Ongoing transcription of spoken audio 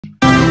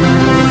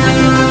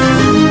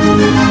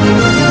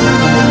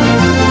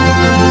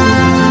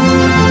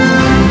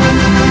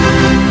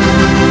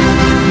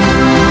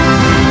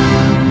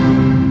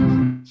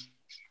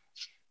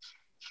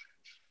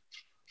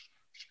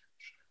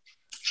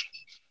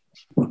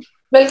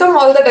Welcome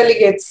all the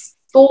delegates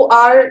to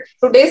our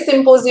today's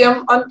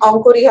symposium on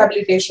Onco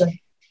Rehabilitation.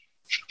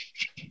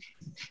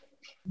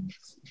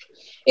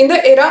 In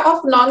the era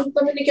of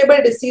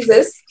non-communicable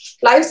diseases,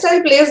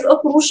 lifestyle plays a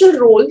crucial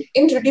role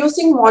in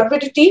reducing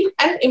morbidity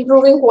and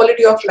improving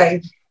quality of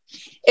life.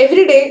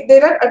 Every day,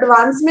 there are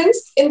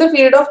advancements in the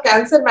field of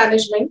cancer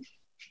management,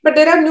 but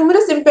there are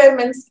numerous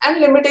impairments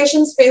and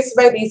limitations faced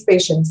by these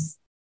patients.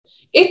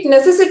 It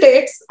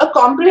necessitates a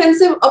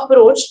comprehensive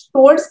approach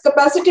towards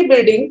capacity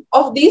building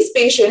of these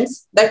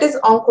patients, that is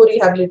Onco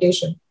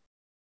Rehabilitation.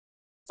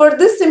 For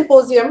this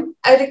symposium,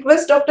 I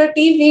request Dr.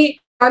 T.V.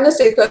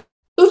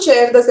 to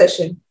chair the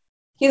session.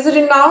 He is a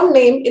renowned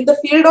name in the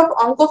field of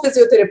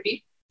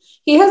oncophysiotherapy.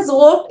 He has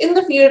worked in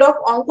the field of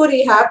onco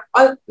rehab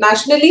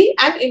nationally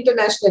and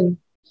internationally.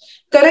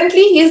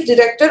 Currently, he is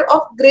director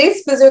of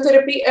Grace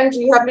Physiotherapy and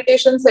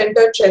Rehabilitation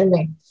Center,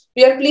 Chennai.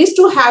 We are pleased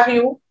to have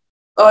you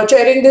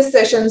chairing this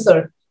session,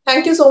 sir.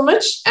 Thank you so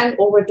much, and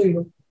over to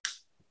you.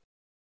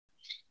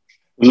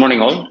 Good morning,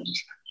 all.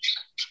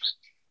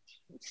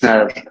 It's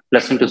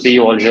pleasant to see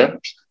you all here.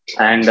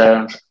 And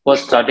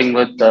first, starting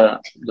with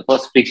the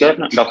first speaker,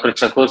 Dr.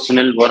 Chakor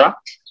Sunil Vora,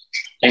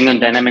 young and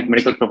dynamic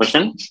medical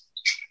profession,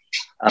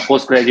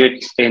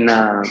 postgraduate in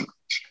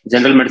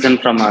general medicine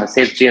from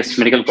Safe GS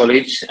Medical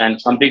College,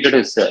 and completed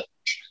his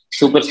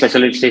super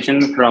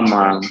specialization from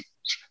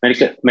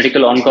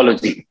medical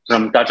oncology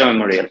from Tata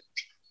Memorial.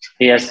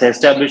 He has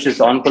established his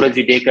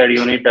oncology daycare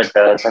unit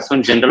at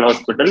Sassoon General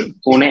Hospital,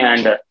 Pune,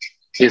 and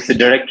is the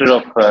director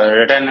of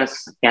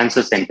Retinas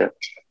Cancer Center.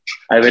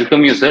 I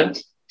welcome you, sir.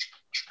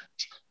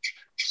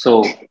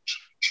 So,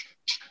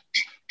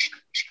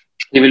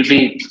 he will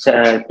be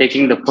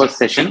taking the first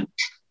session.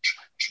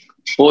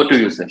 Over to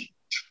you, sir.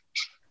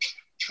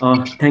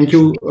 Thank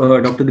you,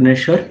 Dr.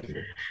 Dinesh sir.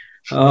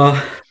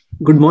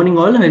 Good morning,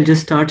 all. I'll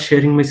just start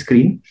sharing my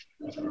screen.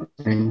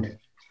 And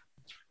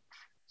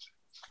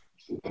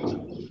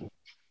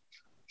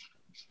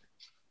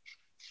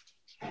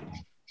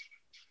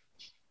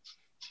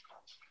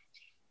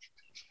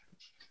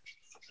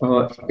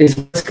is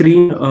the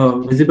screen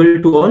visible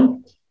to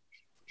all?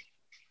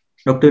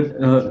 Dr.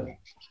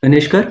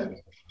 Aneshkar?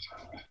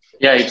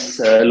 Yeah, it's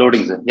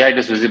loading, sir. Yeah, it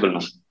is visible now.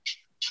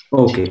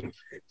 Okay.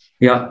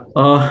 Yeah.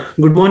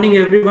 Good morning,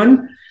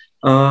 everyone.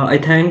 I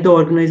thank the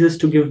organizers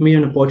to give me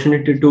an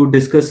opportunity to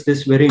discuss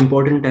this very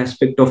important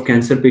aspect of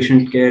cancer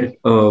patient care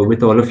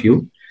with all of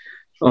you.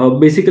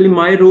 Basically,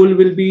 my role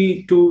will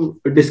be to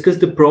discuss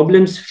the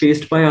problems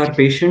faced by our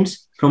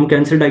patients from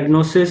cancer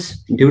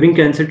diagnosis, during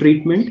cancer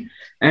treatment,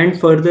 and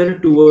further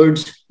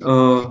towards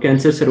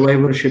cancer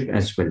survivorship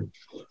as well.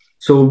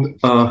 So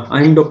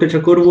I'm Dr.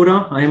 Chakor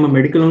Vora. I am a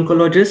medical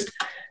oncologist,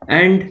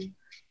 and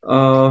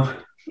I'll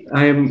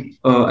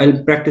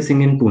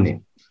practicing in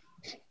Pune.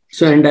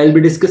 So, and I'll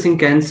be discussing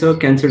cancer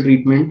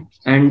treatment,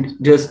 and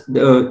just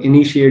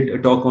initiate a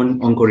talk on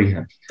onco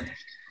rehab.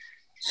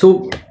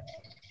 So,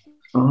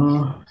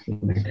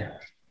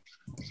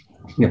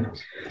 yeah.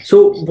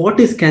 So, what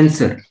is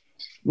cancer?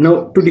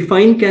 Now, to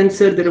define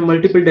cancer, there are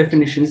multiple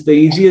definitions. The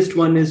easiest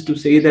one is to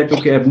say that,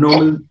 okay,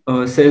 abnormal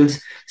cells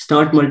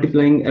start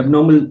multiplying,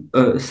 abnormal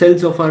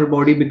cells of our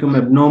body become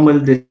abnormal,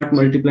 they start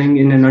multiplying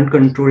in an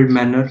uncontrolled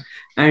manner,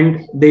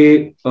 and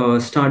they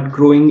start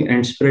growing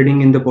and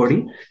spreading in the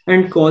body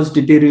and cause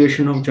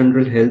deterioration of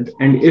general health.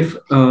 And if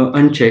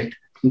unchecked,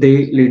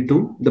 they lead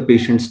to the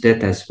patient's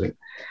death as well.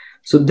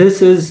 So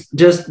this is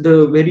just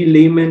the very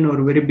layman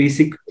or very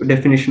basic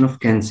definition of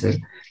cancer.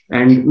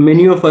 And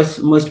many of us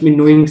must be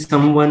knowing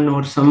someone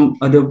or some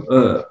other,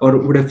 or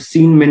would have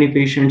seen many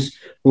patients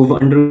who've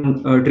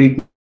undergone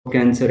treatment for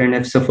cancer and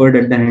have suffered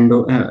at the hand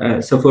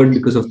of, suffered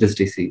because of this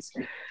disease.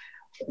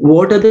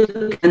 What are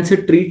the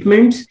cancer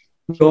treatments?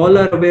 We all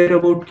are aware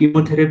about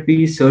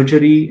chemotherapy,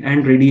 surgery,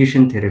 and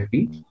radiation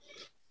therapy.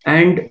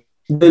 And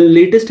the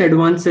latest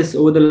advances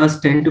over the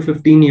last 10 to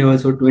 15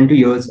 years or 20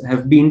 years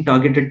have been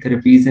targeted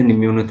therapies and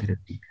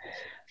immunotherapy.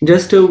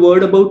 Just a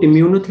word about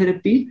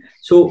immunotherapy.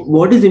 So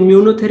what is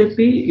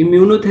immunotherapy?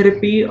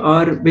 Immunotherapy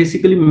are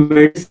basically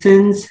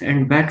medicines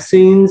and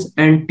vaccines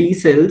and T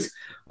cells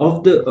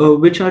of the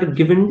which are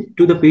given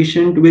to the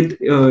patient with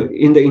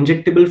in the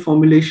injectable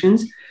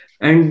formulations.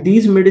 And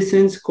these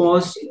medicines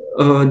cause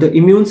the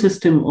immune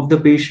system of the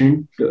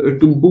patient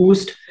to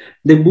boost.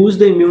 They boost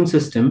the immune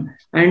system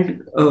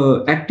and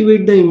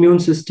activate the immune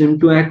system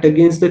to act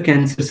against the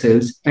cancer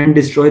cells and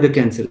destroy the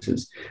cancer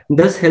cells,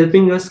 thus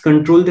helping us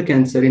control the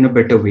cancer in a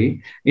better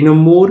way, in a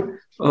more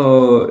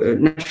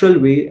natural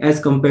way as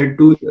compared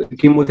to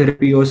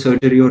chemotherapy or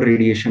surgery or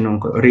radiation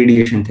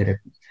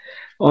therapy.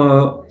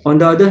 On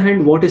the other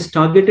hand, what is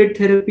targeted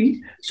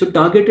therapy? So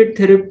targeted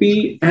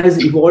therapy has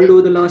evolved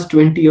over the last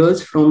 20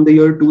 years from the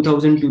year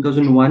 2000,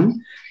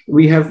 2001.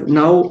 We have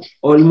now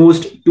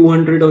almost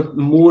 200 or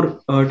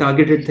more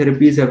targeted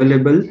therapies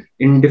available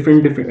in in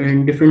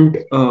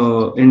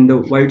the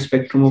wide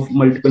spectrum of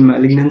multiple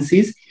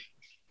malignancies.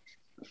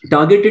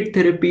 Targeted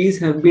therapies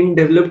have been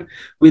developed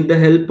with the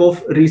help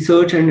of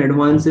research and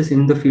advances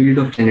in the field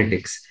of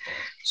genetics.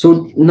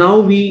 So now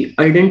we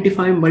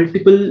identify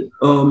multiple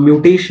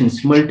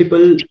mutations,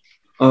 multiple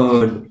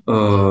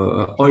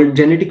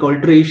genetic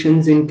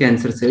alterations in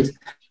cancer cells,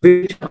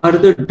 which are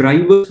the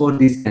drivers for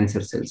these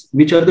cancer cells,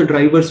 which are the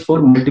drivers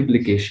for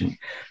multiplication.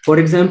 For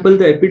example,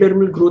 the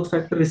epidermal growth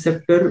factor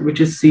receptor, which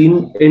is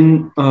seen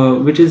in,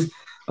 which is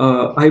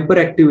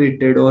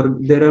hyperactivated, or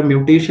there are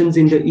mutations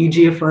in the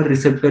EGFR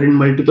receptor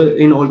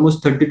in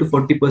almost 30 to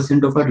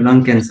 40% of our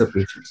lung cancer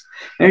patients.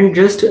 And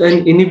just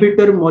an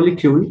inhibitor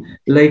molecule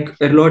like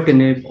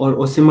erlotinib or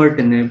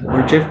osimertinib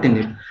or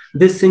geftinib,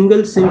 this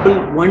simple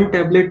 1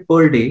 tablet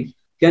per day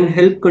can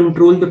help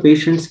control the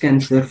patient's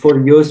cancer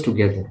for years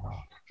together.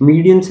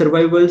 Median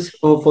survivals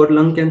for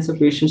lung cancer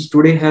patients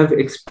today have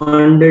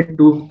expanded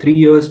to 3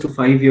 years to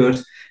 5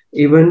 years,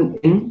 even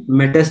in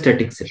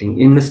metastatic setting,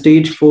 in a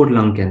stage 4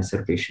 lung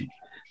cancer patient.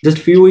 Just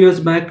few years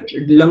back,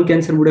 lung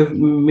cancer would have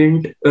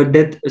meant a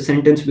death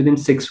sentence within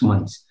 6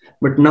 months.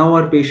 But now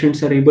our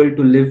patients are able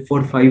to live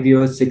for 5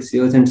 years, 6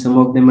 years, and some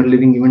of them are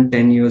living even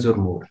 10 years or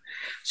more.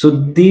 So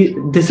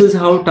this is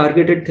how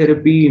targeted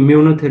therapy,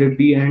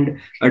 immunotherapy, and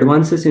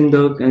advances in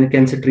the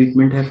cancer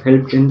treatment have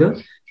helped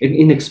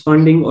in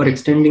expanding or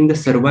extending the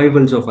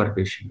survivals of our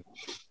patient,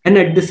 and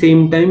at the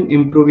same time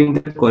improving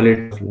the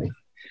quality of life.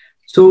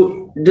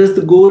 So just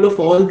the goal of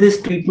all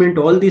these treatment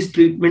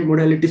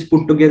modalities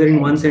put together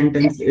in one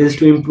sentence is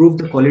to improve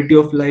the quality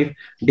of life,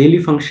 daily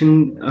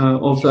function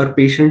of our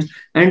patients,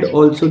 and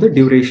also the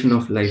duration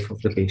of life of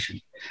the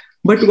patient.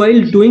 But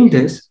while doing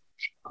this,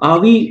 are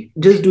we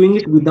just doing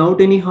it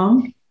without any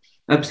harm?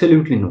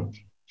 Absolutely no.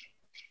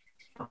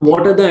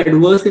 What are the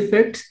adverse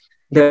effects?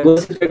 The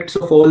adverse effects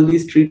of all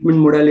these treatment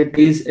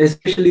modalities,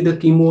 especially the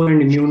chemo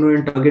and immuno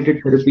and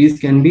targeted therapies,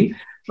 can be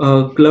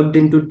clubbed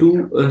into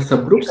two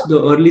subgroups: the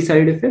early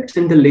side effects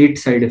and the late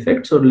side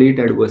effects or late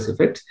adverse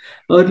effects.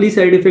 Early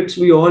side effects,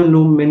 we all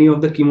know many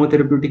of the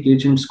chemotherapeutic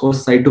agents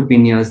cause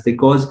cytopenias. They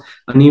cause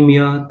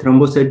anemia,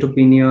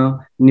 thrombocytopenia,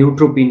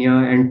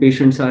 neutropenia, and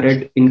patients are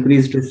at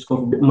increased risk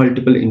of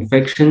multiple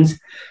infections.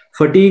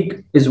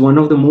 Fatigue is one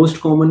of the most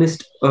common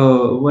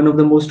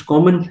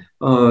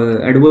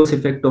adverse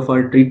effect of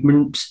our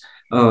treatments,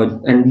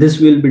 and this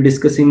we'll be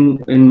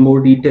discussing in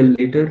more detail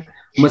later.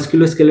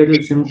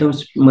 Musculoskeletal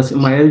symptoms,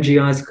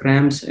 myalgias,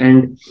 cramps,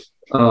 and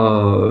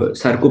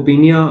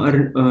sarcopenia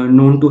are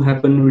known to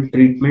happen with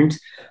treatments.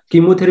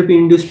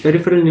 Chemotherapy-induced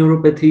peripheral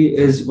neuropathy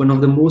is one of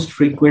the most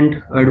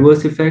frequent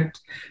adverse effects.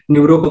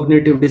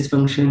 Neurocognitive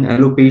dysfunction,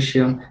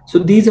 alopecia. So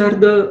these are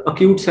the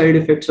acute side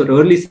effects or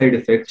early side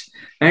effects.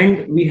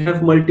 And we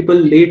have multiple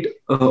late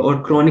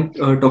or chronic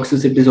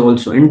toxicities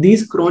also. And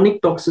these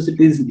chronic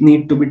toxicities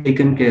need to be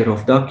taken care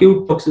of. The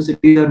acute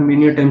toxicities are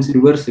many times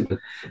reversible,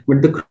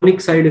 but the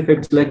chronic side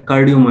effects like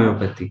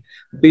cardiomyopathy,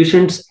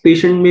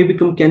 patient may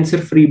become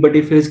cancer-free, but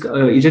if his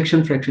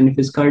ejection fraction, if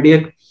his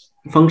cardiac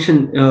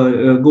function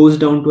goes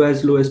down to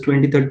as low as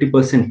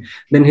 20-30%,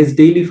 then his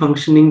daily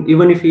functioning,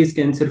 even if he is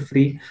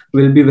cancer-free,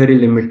 will be very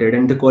limited,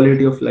 and the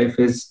quality of life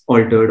is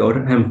altered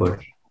or hampered.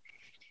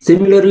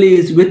 Similarly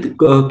is with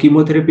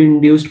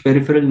chemotherapy-induced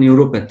peripheral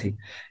neuropathy.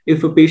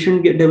 If a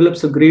patient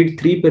develops a grade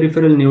 3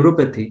 peripheral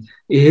neuropathy,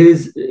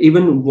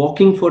 even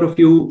walking for a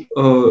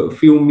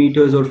few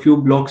meters or few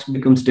blocks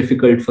becomes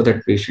difficult for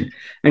that patient.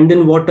 And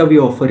then what are we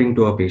offering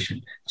to our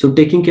patient? So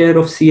taking care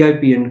of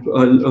CIP and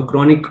a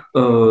chronic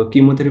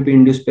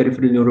chemotherapy-induced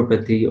peripheral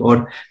neuropathy,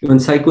 or even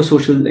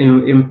psychosocial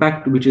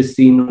impact which is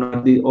seen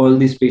on all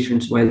these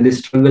patients while they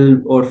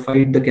struggle or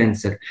fight the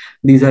cancer.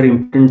 These are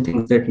important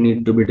things that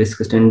need to be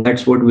discussed, and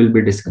that's what we'll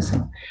be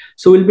discussing.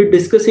 So we'll be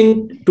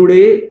discussing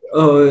today,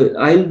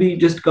 I'll be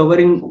just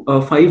covering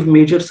 5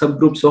 major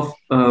subgroups of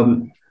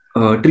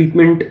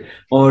treatment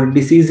or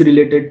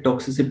disease-related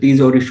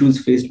toxicities or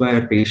issues faced by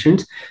our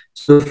patients.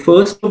 So the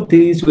first of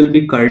these will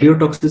be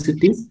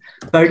cardiotoxicities.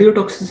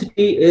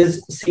 Cardiotoxicity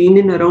is seen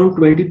in around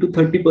 20 to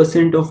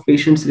 30% of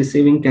patients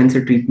receiving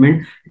cancer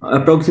treatment.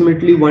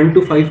 Approximately 1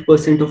 to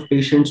 5% of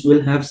patients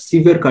will have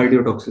severe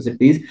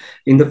cardiotoxicities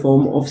in the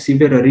form of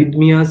severe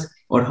arrhythmias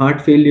or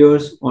heart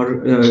failures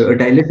or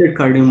dilated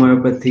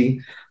cardiomyopathy,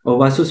 or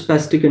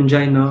vasospastic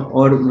angina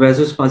or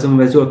vasospasm,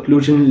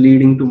 vaso-occlusion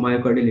leading to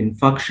myocardial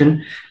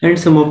infarction, and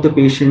some of the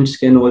patients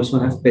can also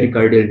have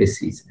pericardial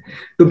disease.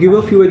 To give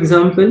a few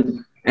examples,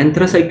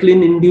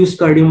 anthracycline-induced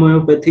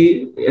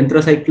cardiomyopathy,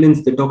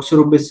 anthracyclines, the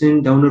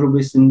doxorubicin,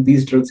 daunorubicin,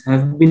 these drugs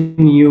have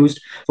been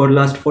used for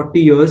last 40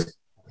 years.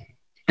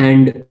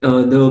 And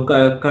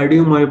the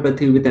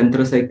cardiomyopathy with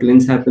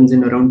anthracyclines happens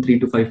in around 3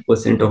 to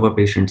 5% of our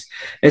patients.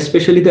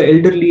 Especially the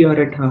elderly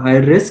are at a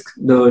higher risk,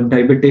 the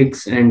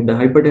diabetics and the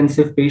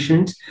hypertensive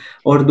patients,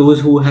 or those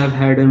who have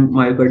had a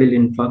myocardial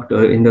infarct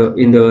in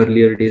the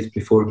earlier days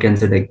before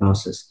cancer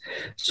diagnosis.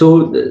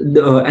 So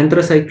the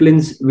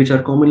anthracyclines, which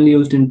are commonly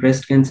used in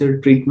breast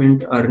cancer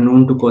treatment, are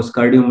known to cause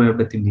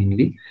cardiomyopathy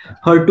mainly.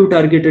 HER2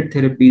 targeted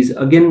therapies,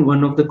 again,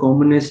 one of the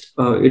commonest,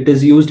 it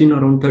is used in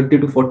around 30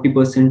 to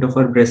 40% of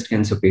our breast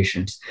cancer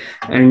patients,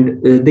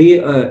 and but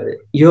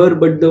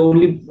the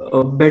only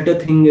better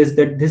thing is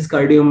that this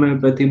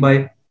cardiomyopathy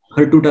by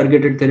HER2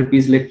 targeted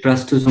therapies like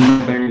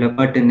trastuzumab and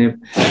lapatinib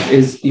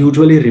is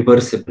usually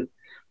reversible,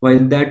 while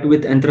that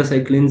with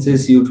anthracyclines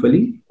is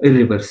usually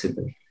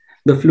irreversible.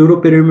 The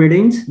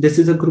fluoropyrimidines, this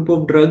is a group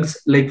of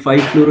drugs like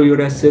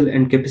 5-fluorouracil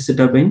and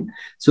capecitabine.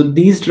 So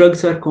these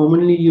drugs are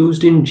commonly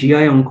used in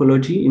GI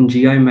oncology, in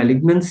GI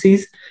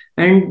malignancies,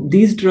 and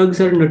these drugs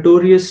are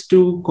notorious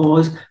to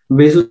cause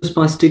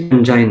vasospastic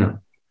angina,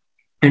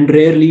 and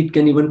rarely it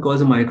can even cause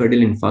a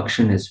myocardial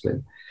infarction as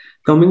well.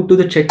 Coming to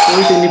the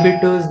checkpoint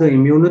inhibitors, the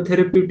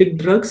immunotherapeutic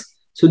drugs.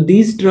 So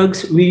these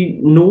drugs, we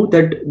know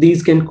that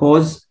these can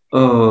cause,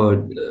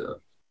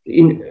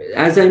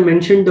 as I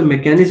mentioned, the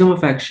mechanism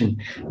of action.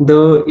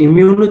 The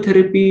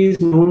immunotherapy is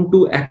known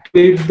to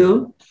activate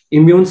the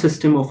immune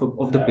system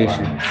of the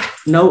patient.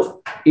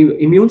 Now,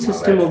 immune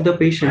system of the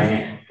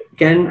patient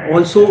can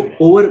also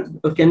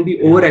can be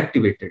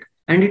overactivated,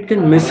 and it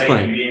can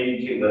misfire.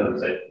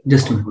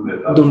 Just a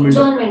minute. 2 minutes.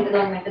 2 minute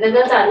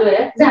त्याचं चालू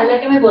आहे, झालं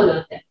की मी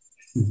बोलवते.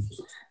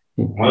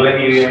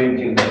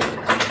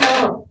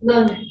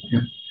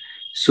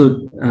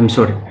 So I'm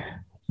sorry.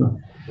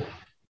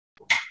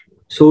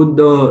 So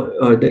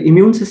the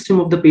immune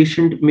system of the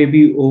patient may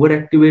be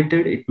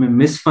overactivated. It may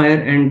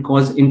misfire and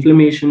cause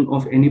inflammation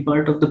of any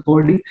part of the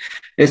body.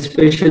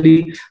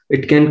 Especially,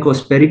 it can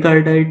cause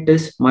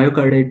pericarditis,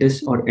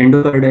 myocarditis, or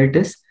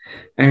endocarditis.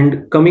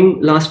 And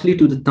coming lastly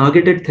to the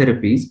targeted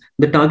therapies,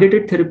 the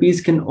targeted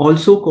therapies can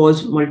also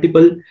cause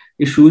multiple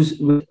issues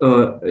with,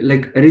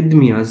 like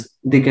arrhythmias.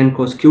 They can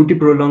cause QT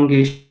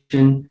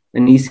prolongation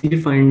and ECG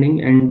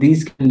finding, and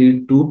these can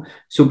lead to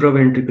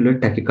supraventricular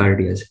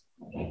tachycardias.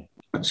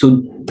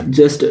 So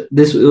just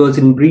this was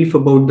in brief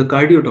about the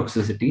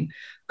cardiotoxicity.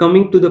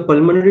 Coming to the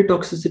pulmonary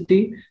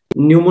toxicity,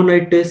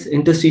 pneumonitis,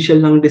 interstitial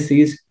lung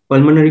disease,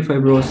 pulmonary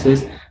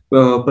fibrosis,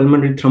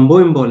 pulmonary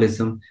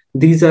thromboembolism.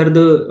 These are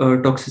the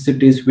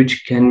toxicities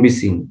which can be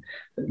seen.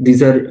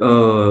 These are,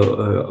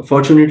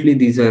 fortunately,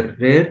 these are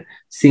rare,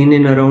 seen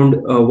in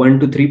around 1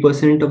 to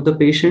 3% of the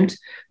patients.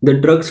 The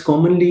drugs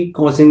commonly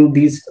causing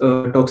these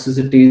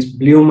toxicities,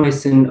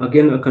 bleomycin,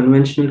 again a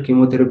conventional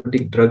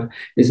chemotherapeutic drug,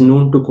 is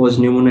known to cause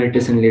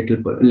pneumonitis and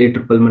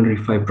later pulmonary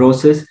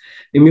fibrosis.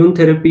 Immune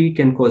therapy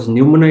can cause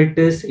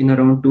pneumonitis in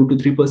around 2 to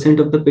 3%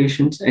 of the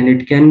patients, and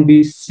it can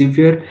be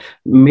severe,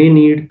 may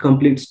need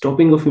complete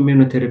stopping of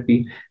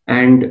immunotherapy,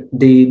 and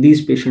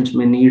these patients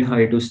may need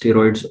high-dose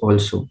steroids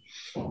also.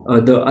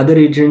 The other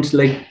agents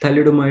like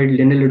thalidomide,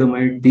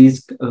 lenalidomide,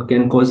 these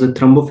can cause a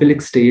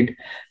thrombophilic state,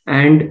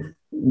 and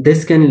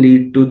this can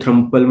lead to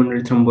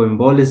pulmonary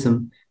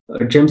thromboembolism.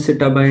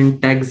 Gemcitabine,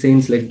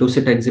 taxanes like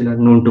docetaxel are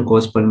known to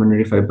cause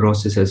pulmonary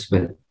fibrosis as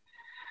well.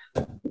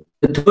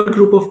 The third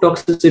group of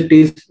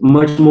toxicities,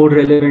 much more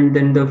relevant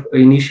than the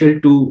initial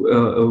two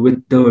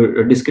with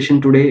the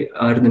discussion today,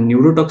 are the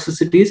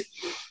neurotoxicities.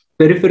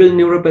 Peripheral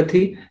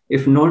neuropathy,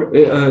 if not,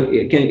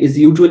 is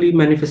usually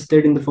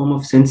manifested in the form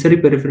of sensory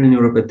peripheral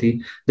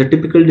neuropathy. The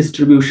typical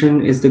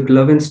distribution is the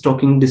glove and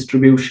stocking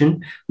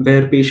distribution,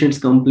 where patients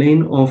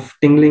complain of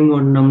tingling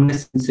or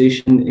numbness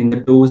sensation in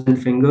the toes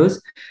and fingers.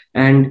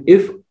 And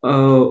if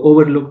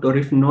overlooked or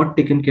if not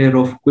taken care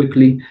of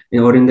quickly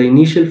or in the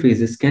initial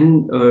phases,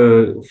 can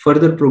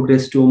further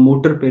progress to a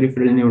motor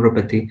peripheral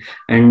neuropathy,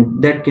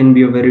 and that can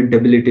be a very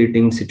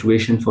debilitating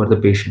situation for the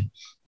patient.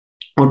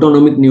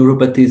 Autonomic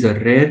neuropathies are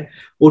rare.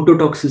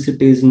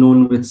 Ototoxicity is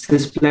known with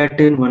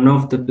cisplatin, one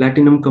of the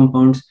platinum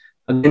compounds.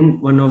 Again,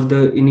 one of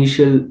the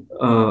initial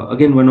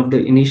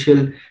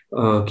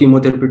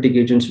chemotherapeutic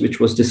agents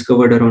which was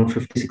discovered around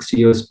 50-60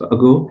 years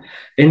ago.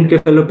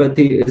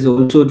 Encephalopathy is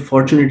also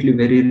fortunately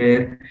very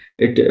rare.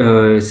 It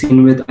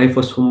seen with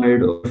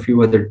ifosfamide or a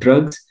few other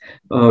drugs.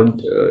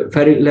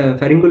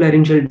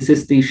 Pharyngolaryngeal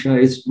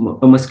dysesthesia is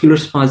a muscular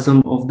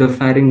spasm of the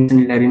pharynx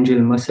and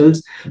laryngeal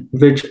muscles,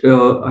 which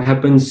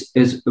happens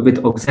is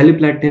with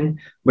oxaliplatin,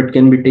 but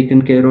can be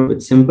taken care of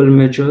with simple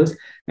measures.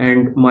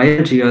 And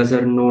myalgias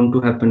are known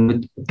to happen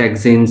with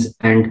taxanes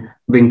and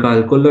vinca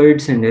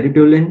alkaloids and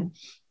eribulin.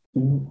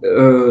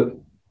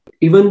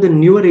 Even the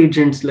newer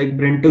agents like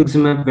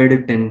brentuximab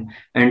vedotin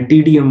and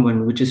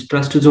TDM1, which is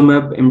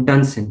trastuzumab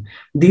emtansine,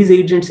 these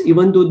agents,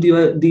 even though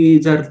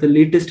these are the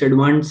latest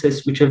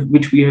advances which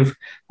we have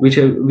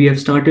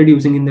started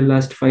using in the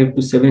last 5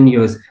 to 7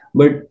 years,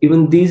 but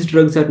even these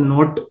drugs are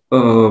not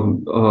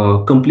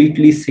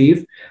completely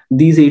safe.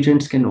 These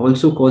agents can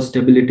also cause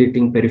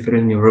debilitating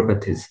peripheral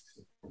neuropathies.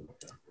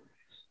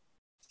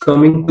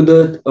 Coming to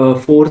the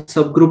fourth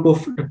subgroup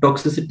of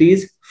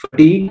toxicities,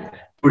 fatigue.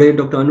 Today,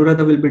 Dr.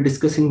 Anuradha will be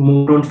discussing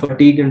more on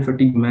fatigue and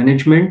fatigue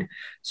management.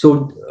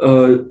 So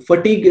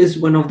fatigue is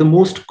one of the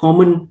most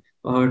common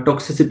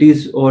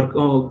toxicities or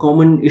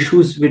common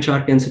issues which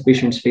our cancer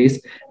patients face,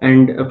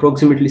 and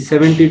approximately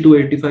 70 to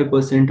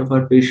 85% of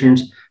our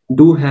patients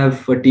do have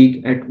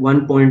fatigue at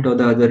one point or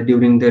the other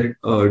during their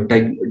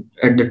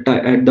at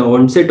the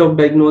onset of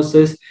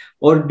diagnosis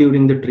or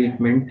during the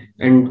treatment,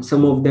 and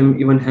some of them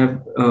even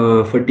have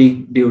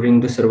fatigue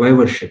during the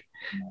survivorship.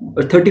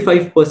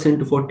 35%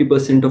 to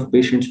 40% of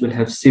patients will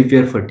have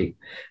severe fatigue,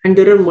 and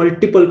there are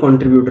multiple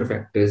contributor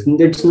factors.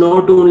 It's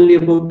not only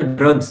about the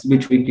drugs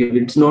which we give,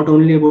 it's not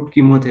only about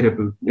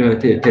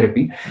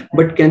chemotherapy,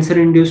 but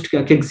cancer-induced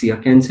cachexia,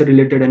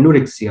 cancer-related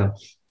anorexia,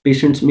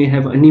 patients may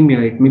have anemia.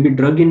 It may be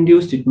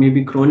drug-induced, it may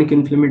be chronic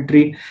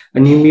inflammatory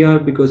anemia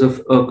because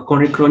of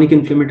chronic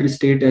inflammatory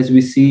state, as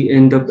we see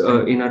in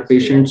our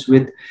patients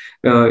with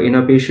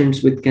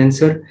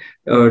cancer.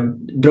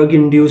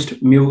 Drug-induced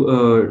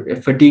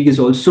fatigue is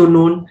also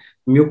known.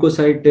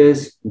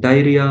 Mucositis,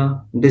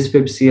 diarrhea,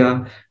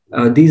 dyspepsia.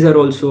 These are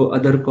also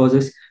other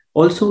causes.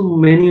 Also,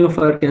 many of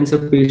our cancer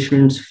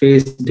patients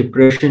face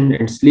depression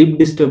and sleep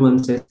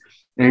disturbances,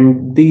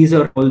 and these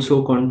are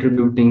also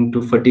contributing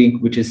to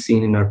fatigue, which is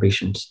seen in our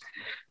patients.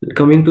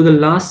 Coming to the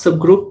last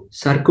subgroup,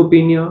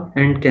 sarcopenia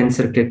and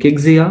cancer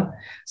cachexia.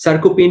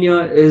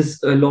 Sarcopenia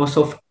is a loss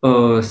of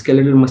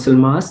skeletal muscle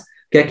mass.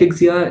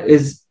 Cachexia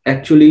is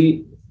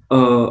actually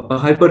a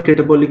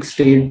hypercatabolic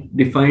state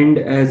defined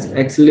as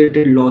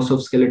accelerated loss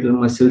of skeletal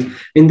muscle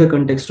in the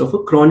context of a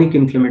chronic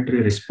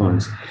inflammatory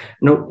response.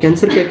 Now,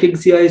 cancer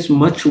cachexia is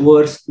much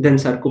worse than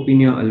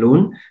sarcopenia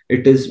alone.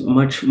 It is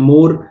much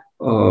more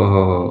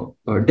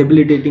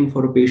debilitating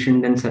for a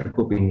patient than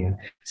sarcopenia.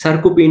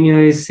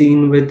 Sarcopenia is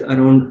seen with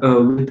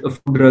with a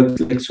few drugs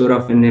like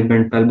sorafenib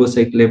and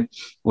palbociclib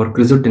or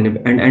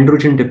crizotinib and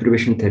androgen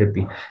deprivation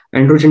therapy.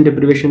 Androgen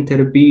deprivation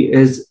therapy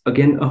is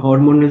again a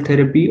hormonal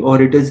therapy,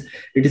 or it is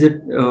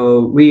a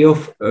way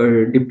of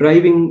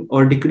depriving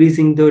or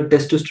decreasing the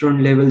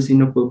testosterone levels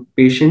in a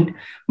patient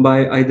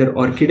by either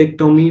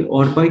orchidectomy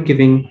or by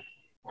giving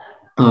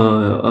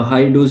a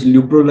high dose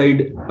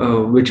leuprolide,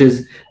 which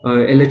is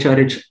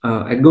LHRH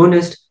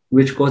agonist,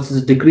 which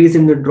causes decrease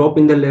in the drop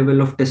in the level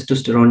of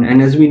testosterone.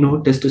 And as we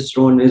know,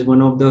 testosterone is one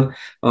of the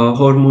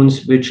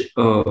hormones which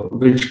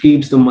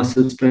keeps the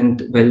muscle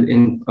strength well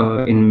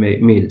in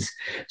males.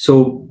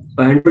 So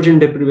androgen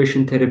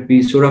deprivation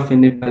therapy,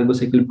 sorafenib,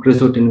 palbociclib,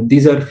 crizotinib,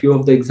 these are a few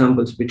of the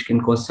examples which can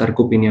cause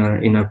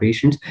sarcopenia in our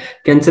patients.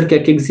 Cancer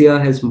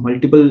cachexia has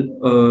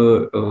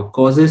multiple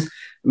causes.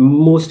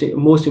 Most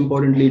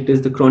importantly, it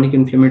is the chronic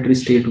inflammatory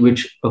state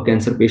which a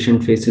cancer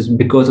patient faces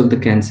because of the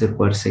cancer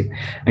per se,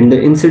 and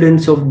the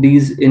incidence of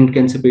these in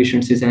cancer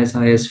patients is as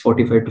high as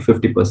 45 to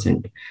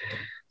 50%.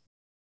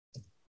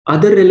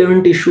 Other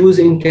relevant issues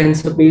in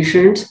cancer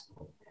patients,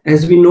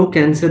 as we know,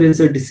 cancer is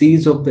a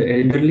disease of the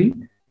elderly,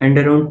 and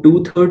around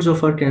 2/3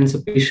 of our cancer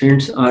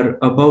patients are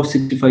above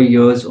 65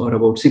 years or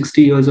about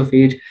 60 years of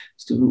age.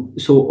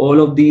 So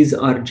all of these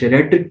are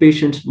geriatric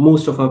patients.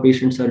 Most of our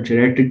patients are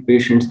geriatric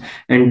patients,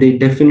 and they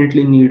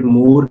definitely need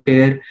more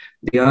care.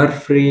 They are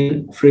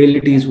frail.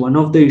 Frailty is one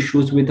of the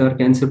issues with our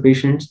cancer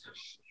patients.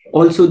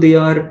 Also, they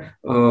are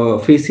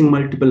facing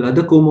multiple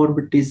other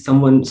comorbidities.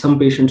 Some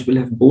patients will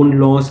have bone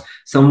loss.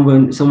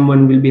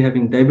 Someone will be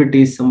having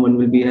diabetes. Someone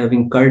will be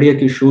having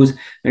cardiac issues,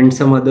 and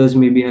some others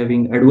may be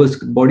having adverse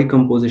body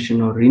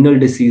composition or renal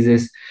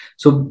diseases.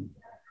 So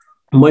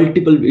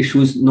multiple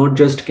issues, not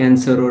just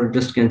cancer or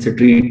just cancer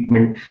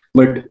treatment,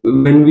 but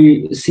when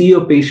we see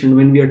a patient,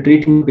 when we are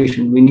treating a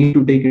patient, we need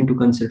to take into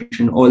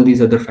consideration all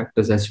these other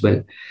factors as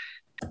well.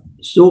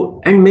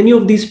 So, and many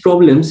of these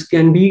problems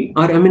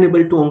are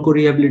amenable to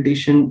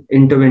onco-rehabilitation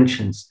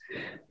interventions.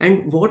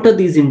 And what are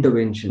these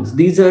interventions?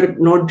 These are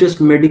not just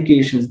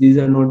medications, these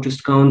are not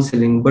just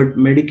counseling, but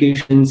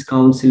medications,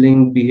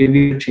 counseling,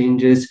 behavior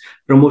changes,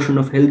 promotion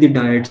of healthy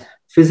diets,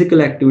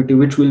 physical activity,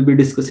 which we'll be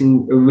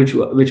discussing,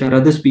 which our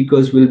other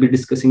speakers will be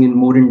discussing in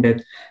more in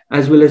depth,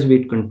 as well as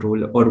weight control.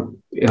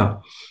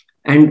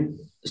 And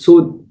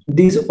so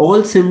these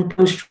all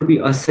symptoms should be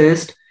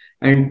assessed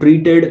and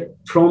treated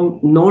from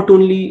not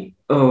only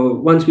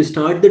once we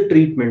start the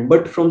treatment,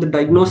 but from the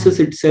diagnosis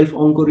itself.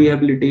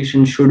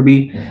 Onco-rehabilitation should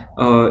be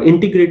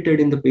integrated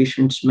in the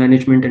patient's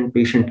management and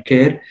patient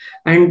care.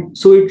 And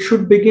so it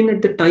should begin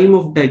at the time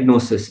of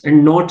diagnosis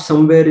and not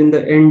somewhere in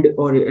the end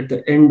or at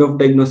the end of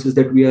diagnosis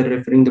that we are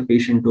referring the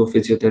patient to a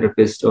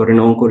physiotherapist or an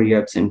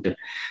onco-rehab center.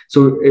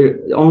 So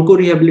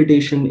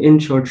onco-rehabilitation, in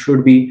short,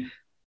 should be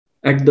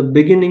at the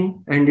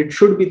beginning, and it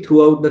should be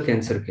throughout the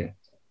cancer care.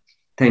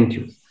 Thank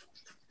you.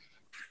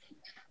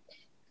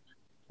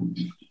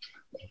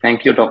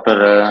 Thank you,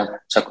 Dr.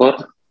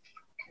 Chakor,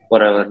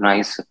 for our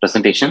nice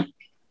presentation.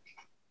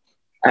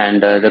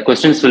 And the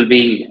questions will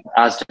be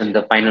asked in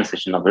the final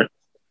session of it.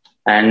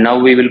 And now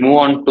we will move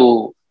on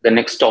to the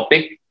next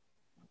topic.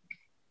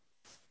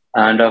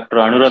 And Dr.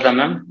 Anuradha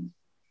ma'am,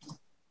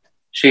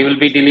 she will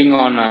be dealing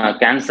on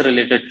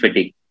cancer-related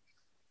fatigue.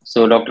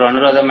 So Dr.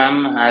 Anuradha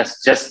ma'am has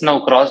just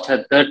now crossed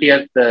her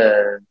 30th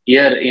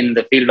year in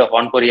the field of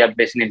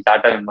onco-rehabilitation in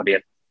Tata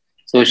Memorial.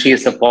 So she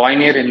is a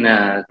pioneer in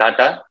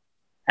Tata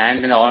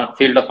and in the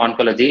field of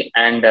oncology,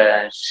 and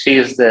she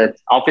is the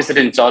officer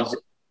in charge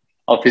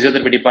of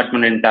physiotherapy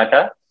department in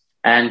Tata,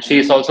 and she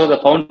is also the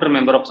founder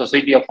member of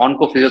Society of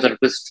Onco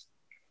Physiotherapists,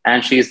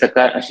 and she is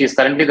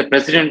currently the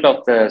president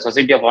of the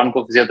Society of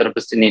Onco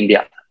Physiotherapists in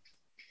India.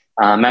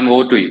 Ma'am,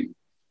 over to you.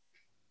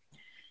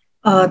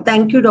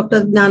 Thank you,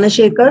 Dr.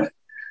 Gnanashekhar,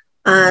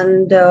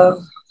 and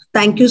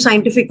thank you,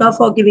 Scientifica,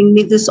 for giving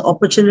me this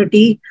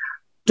opportunity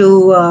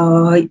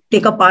to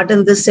take a part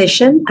in this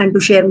session and to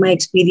share my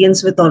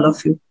experience with all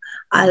of you.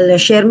 I'll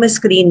share my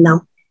screen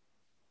now.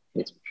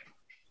 Yes.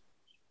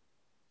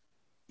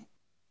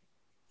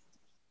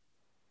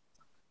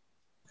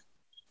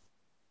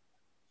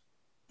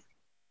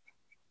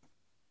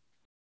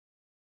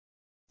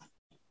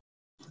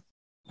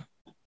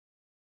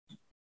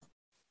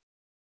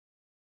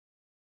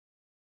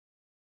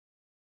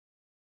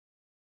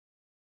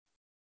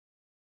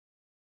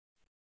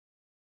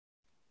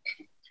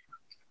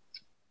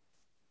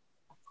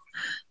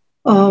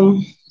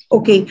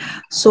 Okay,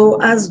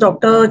 so as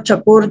Dr.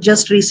 Chakor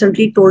just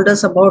recently told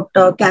us about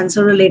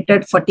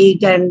cancer-related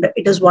fatigue, and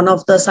it is one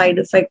of the side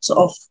effects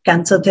of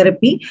cancer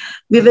therapy,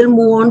 we will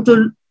move on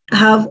to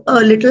have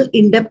a little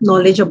in-depth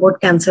knowledge about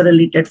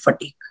cancer-related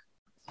fatigue.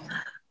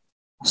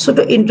 So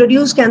to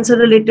introduce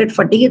cancer-related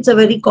fatigue, it's a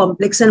very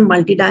complex and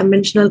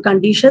multidimensional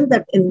condition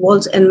that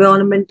involves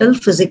environmental,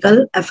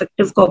 physical,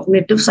 affective,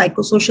 cognitive,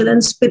 psychosocial,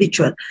 and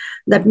spiritual.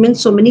 That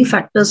means so many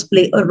factors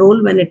play a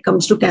role when it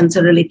comes to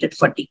cancer-related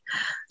fatigue.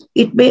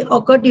 It may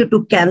occur due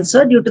to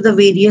cancer, due to the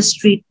various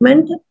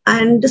treatment,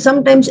 and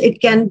sometimes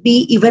it can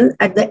be even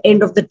at the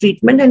end of the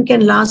treatment and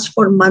can last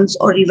for months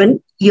or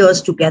even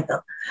years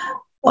together.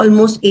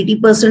 Almost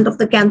 80% of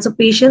the cancer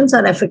patients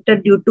are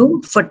affected due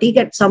to fatigue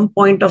at some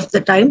point of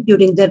the time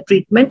during their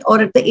treatment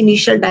or at the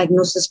initial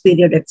diagnosis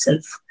period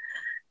itself.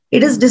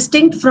 It is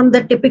distinct from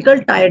the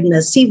typical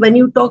tiredness. See, when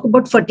you talk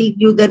about fatigue,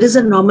 there is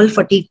a normal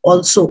fatigue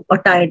also, a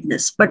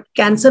tiredness, but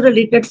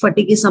cancer-related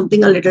fatigue is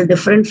something a little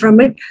different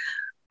from it.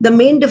 The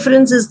main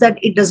difference is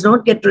that it does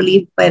not get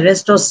relieved by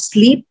rest or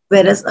sleep,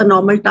 whereas a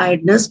normal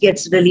tiredness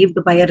gets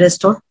relieved by a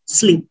rest or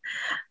sleep.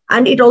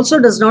 And it also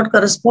does not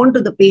correspond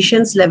to the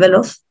patient's level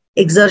of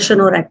exertion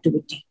or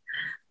activity.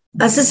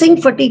 Assessing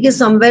fatigue is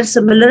somewhere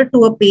similar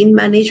to a pain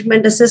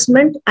management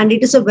assessment, and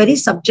it is a very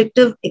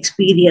subjective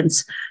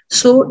experience.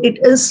 So it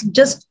is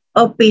just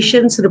a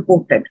patient's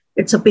reported.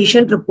 It's a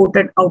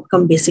patient-reported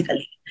outcome,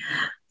 basically.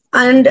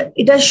 And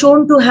it has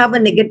shown to have a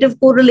negative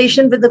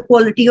correlation with the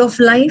quality of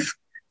life,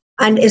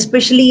 and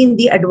especially in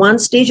the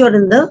advanced stage or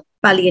in the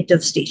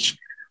palliative stage.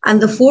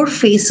 And the 4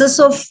 phases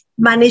of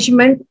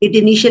management, it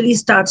initially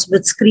starts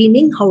with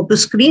screening. How to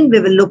screen, we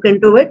will look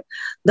into it.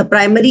 The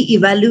primary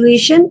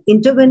evaluation,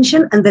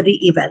 intervention, and the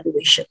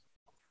re-evaluation.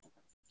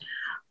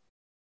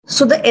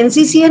 So the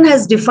NCCN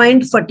has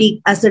defined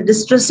fatigue as a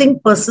distressing,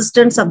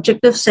 persistent,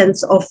 subjective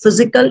sense of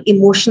physical,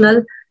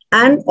 emotional,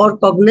 and or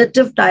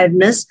cognitive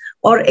tiredness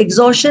or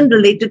exhaustion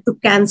related to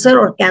cancer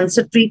or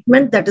cancer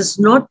treatment that is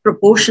not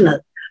proportional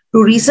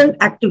to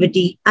recent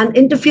activity and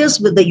interferes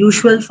with the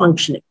usual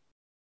functioning.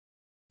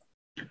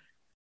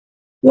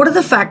 What are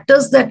the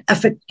factors that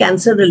affect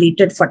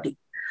cancer-related fatigue?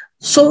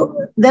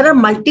 So there are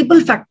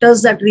multiple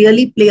factors that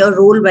really play a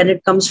role when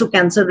it comes to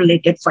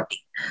cancer-related fatigue.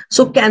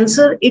 So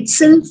cancer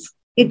itself,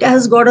 it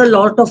has got a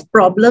lot of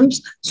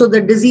problems. So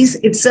the disease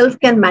itself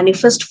can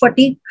manifest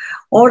fatigue,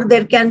 or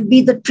there can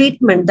be the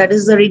treatment, that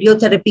is the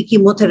radiotherapy,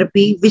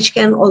 chemotherapy, which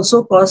can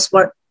also cause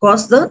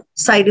the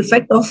side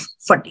effect of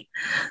fatigue.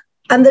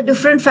 And the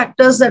different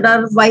factors that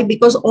are why,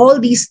 because all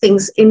these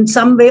things in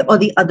some way or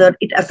the other,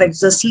 it affects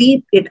the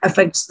sleep, it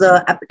affects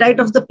the appetite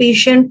of the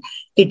patient,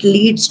 it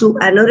leads to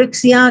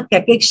anorexia,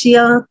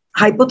 cachexia,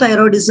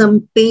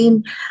 hypothyroidism,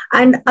 pain.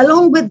 And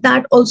along with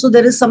that, also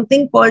there is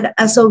something called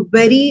as a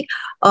very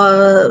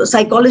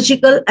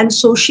psychological and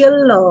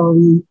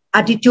social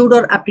attitude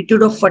or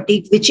aptitude of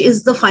fatigue, which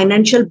is the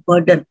financial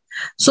burden.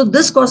 So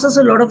this causes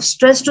a lot of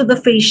stress to the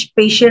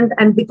patient,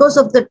 and because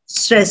of the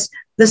stress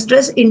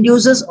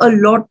induces a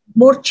lot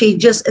more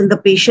changes in the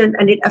patient,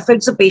 and it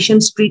affects the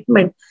patient's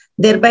treatment,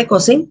 thereby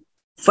causing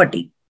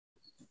fatigue.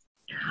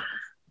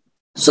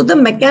 So the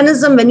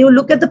mechanism, when you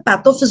look at the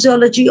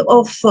pathophysiology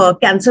of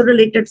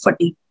cancer-related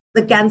fatigue,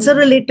 the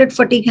cancer-related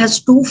fatigue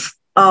has 2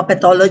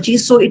 pathologies.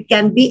 So it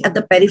can be at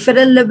the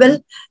peripheral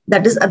level,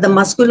 that is at the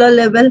muscular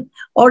level,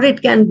 or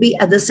it can be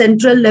at the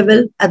central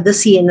level, at the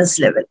CNS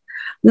level.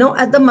 Now,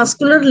 at the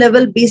muscular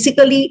level,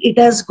 basically, it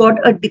has got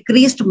a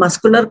decreased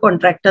muscular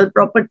contractile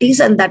properties,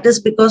 and that is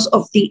because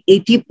of the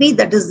ATP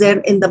that is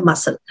there in the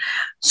muscle.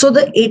 So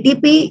the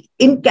ATP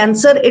in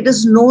cancer, it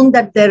is known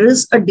that there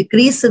is a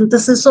decreased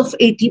synthesis of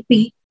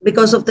ATP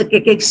because of the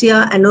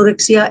cachexia,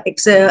 anorexia,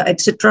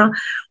 etc.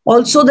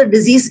 Also, the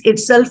disease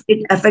itself,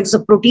 it affects the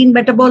protein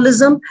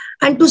metabolism.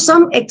 And to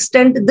some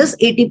extent, this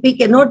ATP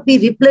cannot be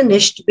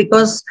replenished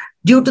because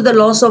due to the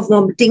loss of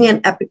vomiting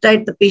and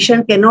appetite, the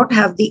patient cannot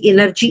have the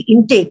energy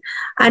intake.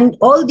 And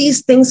all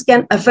these things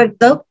can affect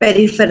the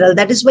peripheral.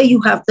 That is why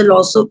you have the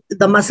loss of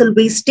the muscle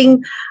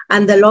wasting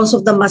and the loss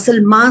of the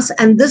muscle mass.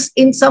 And this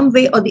in some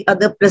way or the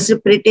other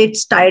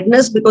precipitates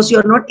tiredness because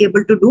you're not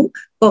able to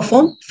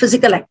perform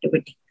physical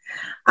activity.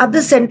 At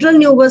the central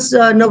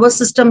nervous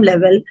system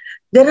level,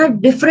 there are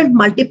different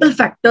multiple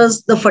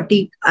factors the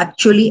fatigue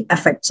actually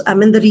affects. I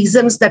mean, the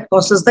reasons that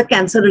causes the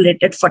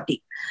cancer-related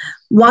fatigue.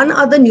 One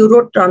are the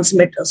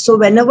neurotransmitters. So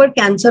whenever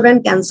cancer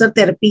and cancer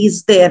therapy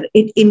is there,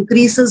 it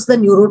increases the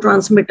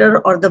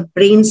neurotransmitter or the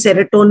brain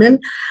serotonin,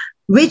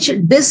 which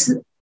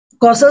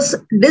causes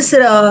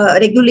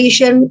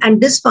dysregulation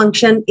and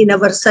dysfunction in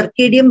our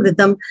circadian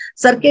rhythm.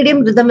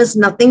 Circadian rhythm is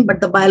nothing but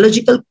the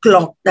biological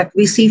clock that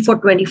we see for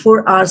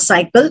 24-hour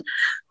cycle.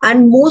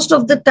 And most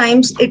of the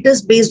times it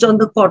is based on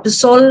the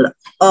cortisol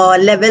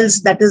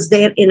levels that is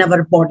there in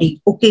our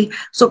body. Okay,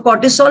 so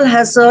cortisol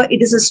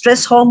it is a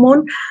stress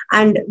hormone,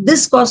 and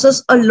this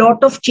causes a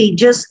lot of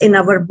changes in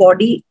our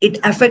body. It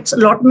affects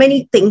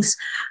many things,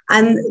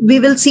 and we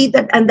will see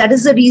that, and that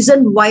is the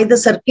reason why the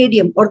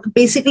circadian or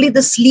basically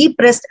the sleep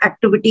rest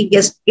activity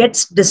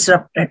gets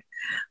disrupted.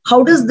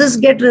 How does this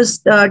get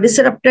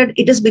disrupted?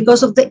 It is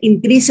because of the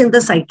increase in the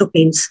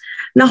cytokines.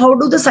 Now, how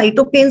do the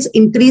cytokines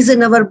increase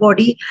in our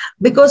body?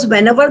 Because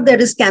whenever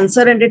there is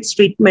cancer and its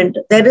treatment,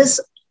 there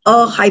is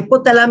a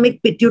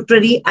hypothalamic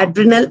pituitary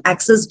adrenal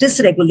axis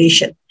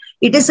dysregulation.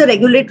 It is a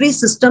regulatory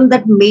system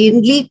that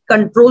mainly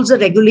controls the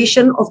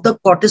regulation of the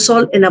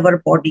cortisol in our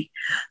body.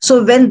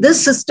 So when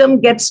this system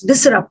gets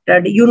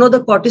disrupted, you know,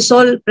 the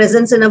cortisol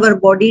presence in our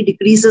body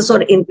decreases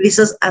or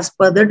increases as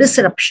per the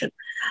disruption.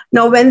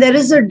 Now, when there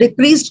is a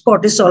decreased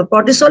cortisol,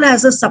 cortisol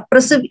has a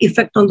suppressive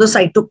effect on the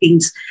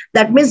cytokines.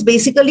 That means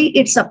basically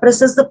it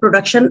suppresses the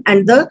production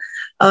and the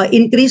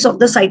increase of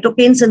the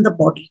cytokines in the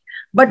body.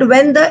 But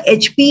when the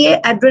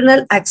HPA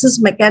adrenal axis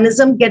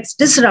mechanism gets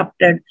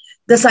disrupted,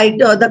 the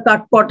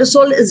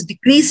cortisol is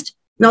decreased.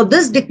 Now,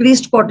 this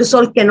decreased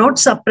cortisol cannot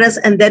suppress,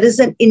 and there is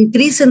an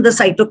increase in the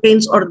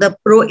cytokines or the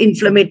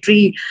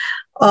pro-inflammatory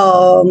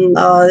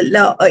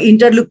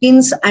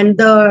interleukins and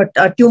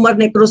the tumor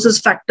necrosis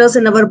factors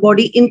in our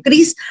body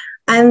increase.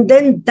 And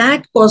then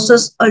that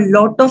causes a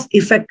lot of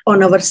effect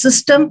on our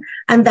system.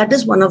 And that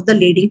is one of the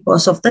leading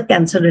cause of the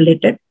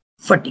cancer-related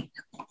fatigue.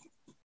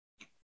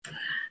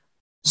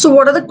 So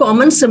what are the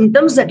common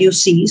symptoms that you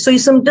see? So your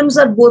symptoms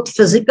are both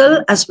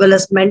physical as well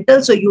as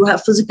mental. So you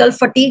have physical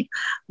fatigue,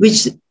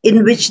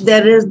 in which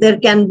there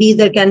can be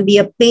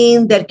a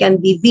pain, there can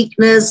be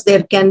weakness,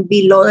 there can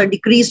be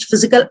decreased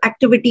physical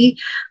activity.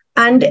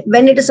 And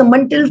when it is a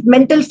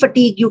mental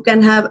fatigue, you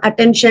can have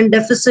attention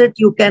deficit,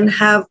 you can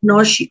have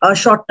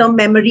short-term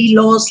memory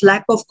loss,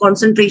 lack of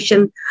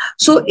concentration.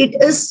 So it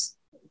is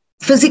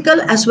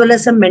physical as well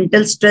as a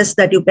mental stress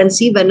that you can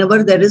see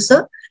whenever there is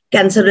a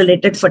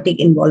cancer-related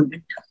fatigue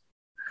involvement.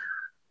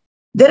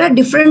 There are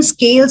different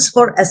scales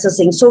for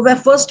assessing. So the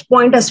first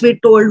point, as we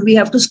told, we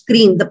have to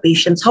screen the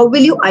patients. How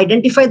will you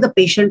identify the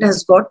patient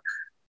has got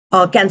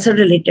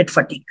cancer-related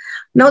fatigue?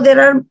 Now,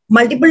 there are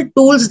multiple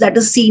tools that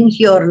are seen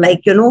here.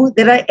 Like, you know,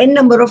 there are n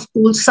number of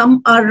tools.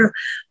 Some are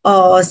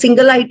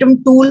single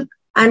item tool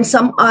and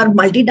some are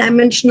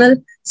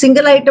multidimensional.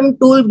 Single item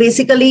tool,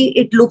 basically,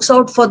 it looks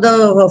out for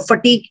the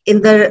fatigue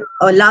in the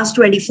last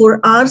 24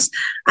 hours.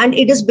 And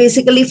it is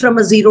basically from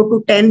a 0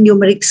 to 10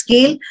 numeric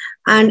scale.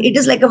 And it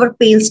is like our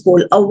pain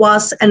scale, a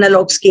VAS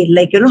analog scale.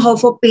 Like, you know, how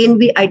for pain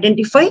we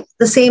identify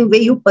the same way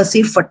you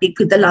perceive fatigue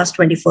with the last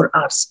 24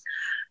 hours.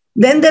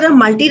 Then there are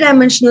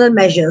multidimensional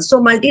measures. So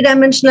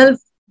multidimensional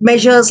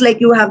measures,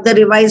 like you have the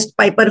revised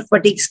Piper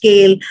fatigue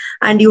scale,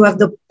 and you have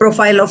the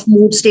profile of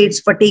mood states,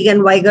 fatigue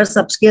and Weiger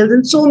subscales,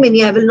 and so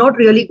many. I will not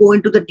really go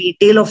into the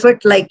detail of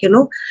it, like, you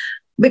know,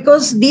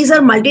 because these are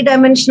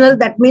multidimensional.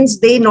 That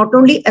means they not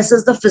only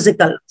assess the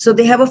physical. So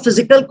they have a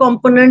physical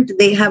component,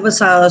 they have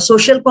a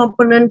social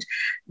component,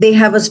 they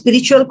have a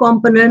spiritual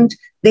component,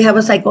 they have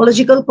a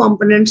psychological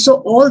component.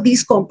 So all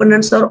these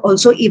components are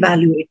also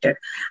evaluated.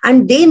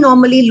 And they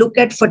normally look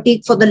at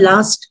fatigue for the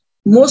last,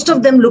 most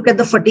of them look at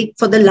the fatigue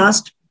for the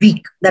last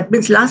week. That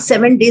means last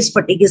 7 days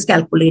fatigue is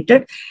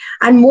calculated.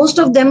 And most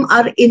of them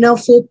are in a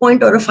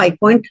 4-point or a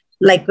 5-point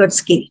Likert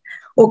scale.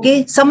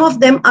 Okay, some of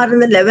them are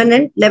in the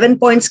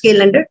 11-point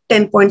scale and a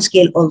 10-point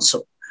scale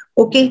also.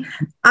 Okay,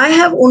 I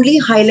have only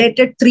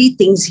highlighted 3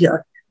 things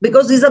here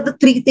because these are the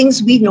 3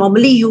 things we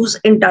normally use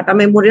in Tata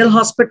Memorial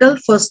Hospital,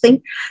 first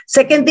thing.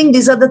 Second thing,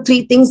 these are the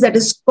 3 things that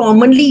is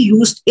commonly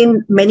used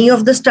in many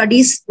of the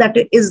studies that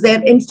is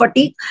there in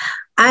fatigue.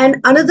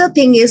 And another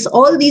thing is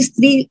all these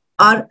 3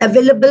 are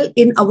available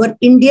in our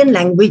Indian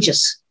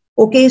languages.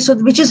 Okay, so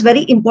which is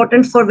very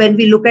important for when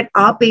we look at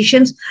our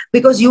patients,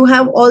 because you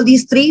have all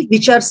these 3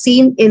 which are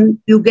seen in,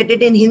 you get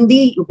it in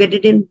Hindi, you get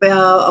it in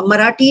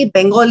Marathi,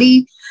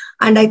 Bengali,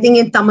 and I think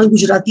in Tamil,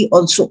 Gujarati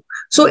also.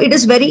 So it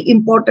is very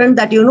important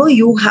that, you know,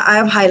 I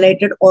have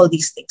highlighted all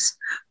these things.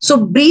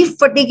 So brief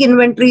fatigue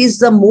inventory is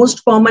the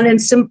most common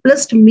and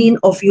simplest mean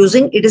of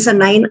using. It is a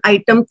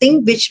 9-item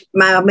thing which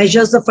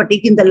measures the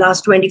fatigue in the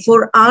last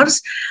 24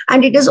 hours.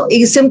 And it is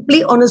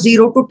simply on a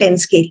 0 to 10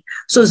 scale.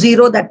 So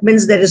 0, that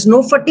means there is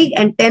no fatigue,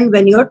 and 10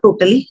 when you're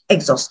totally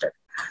exhausted.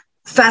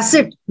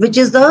 FACIT, which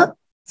is the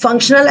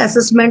functional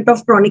assessment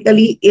of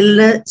chronically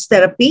illness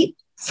therapy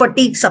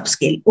fatigue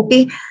subscale.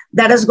 Okay,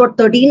 that has got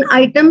 13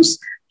 items.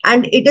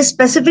 And it is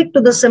specific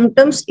to the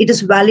symptoms. It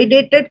is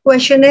validated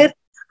questionnaire,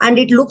 and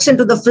it looks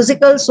into the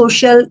physical,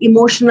 social,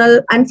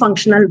 emotional, and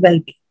functional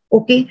well-being.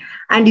 Okay.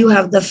 And you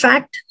have the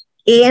FACT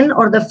AN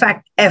or the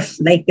FACT F,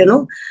 like, you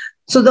know.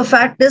 So the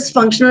FACT is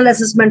functional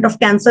assessment of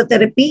cancer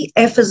therapy.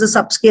 F is a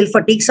subscale,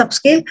 fatigue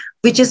subscale,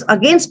 which is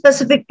again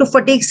specific to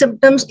fatigue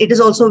symptoms. It is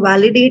also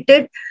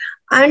validated.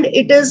 And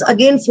it is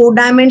again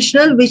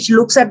 4-dimensional, which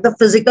looks at the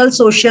physical,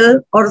 social,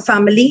 or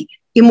family,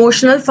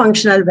 emotional,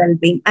 functional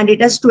well-being. And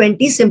it has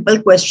 20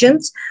 simple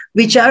questions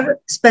which are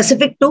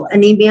specific to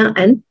anemia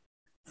and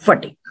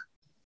fatigue.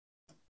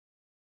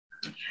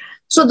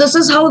 So this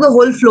is how the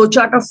whole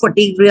flowchart of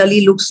fatigue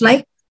really looks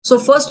like. So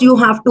first you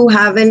have to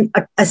have an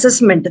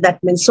assessment.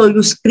 That means, so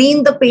you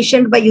screen the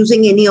patient by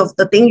using any of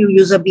the thing. You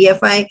use a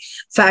BFI,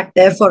 fat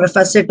test or a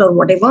facet or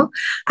whatever.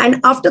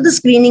 And after the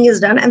screening is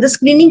done, and the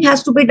screening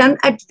has to be done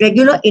at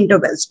regular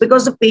intervals,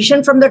 because the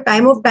patient from the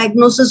time of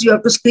diagnosis, you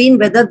have to screen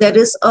whether there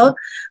is a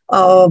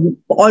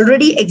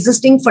already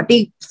existing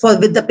fatigue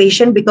with the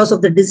patient because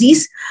of the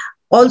disease.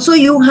 Also,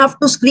 you have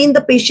to screen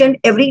the patient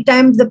every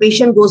time the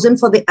patient goes in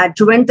for the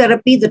adjuvant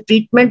therapy, the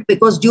treatment,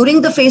 because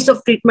during the phase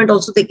of treatment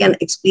also they can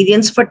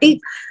experience fatigue.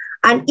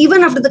 And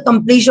even after the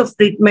completion of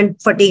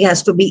treatment, fatigue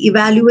has to be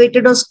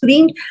evaluated or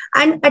screened,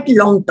 and at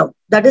long term,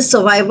 that is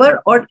survivor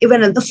or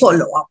even at the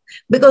follow-up,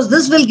 because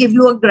this will give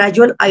you a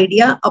gradual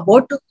idea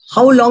about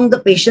how long the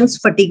patient's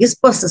fatigue is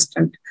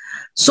persistent.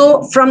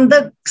 So from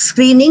the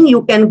screening,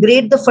 you can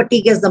grade the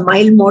fatigue as the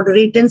mild,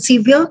 moderate, and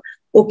severe.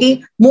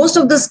 Okay, most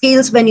of the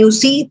scales, when you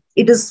see,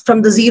 it is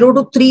from the 0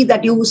 to 3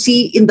 that you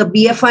see in the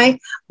BFI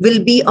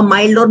will be a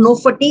mild or no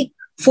fatigue.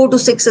 4 to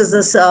 6 is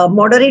this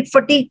moderate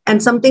fatigue,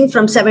 and something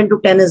from 7 to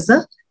 10 is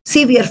the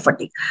severe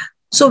fatigue.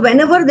 So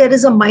whenever there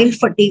is a mild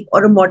fatigue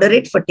or a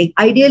moderate fatigue,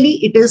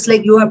 ideally it is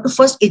like you have to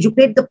first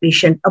educate the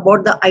patient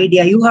about the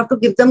idea. You have to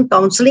give them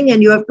counseling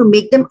and you have to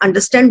make them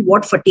understand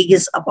what fatigue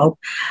is about.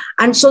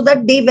 And so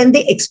that when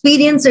they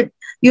experience it,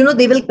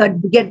 they will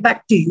get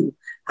back to you.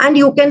 And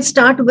you can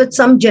start with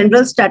some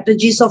general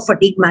strategies of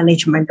fatigue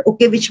management,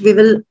 okay, which we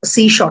will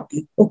see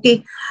shortly,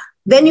 okay.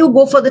 Then you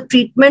go for the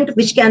treatment,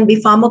 which can be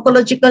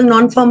pharmacological,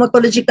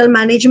 non-pharmacological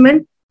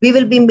management. We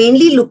will be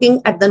mainly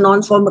looking at the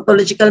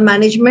non-pharmacological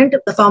management.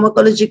 The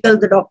pharmacological,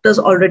 the doctors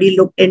already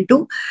looked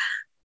into.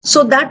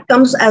 So that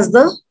comes as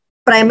the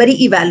primary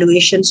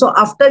evaluation. So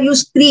after you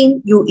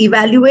screen, you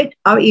evaluate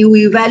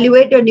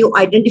and you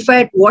identify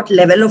at what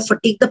level of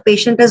fatigue the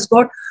patient has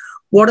got.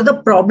 What are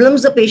the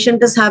problems the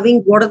patient is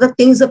having? What are the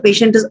things the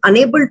patient is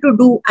unable to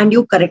do? And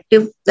you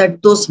corrective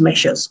those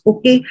measures.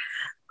 Okay.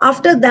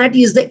 After that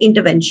is the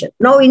intervention.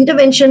 Now,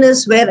 intervention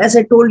is where, as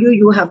I told you,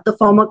 you have the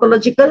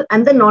pharmacological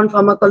and the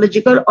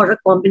non-pharmacological or a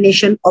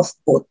combination of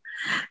both.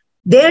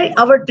 There,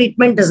 our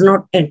treatment does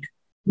not end,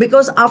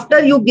 because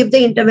after you give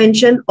the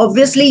intervention,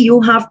 obviously you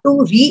have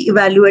to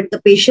re-evaluate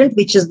the patient,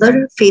 which is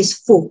the phase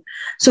 4.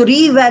 So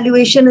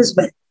re-evaluation is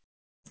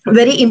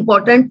very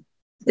important.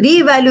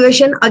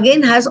 Re-evaluation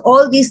again has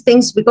all these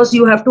things, because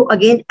you have to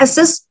again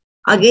assess,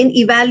 again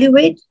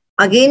evaluate,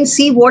 again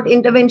see what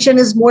intervention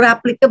is more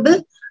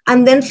applicable,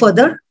 and then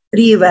further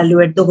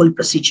re-evaluate the whole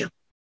procedure.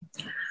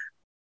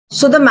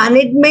 So the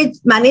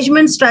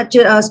management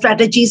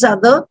strategies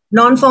are the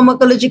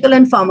non-pharmacological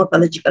and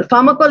pharmacological.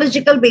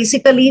 Pharmacological,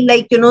 basically,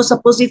 like,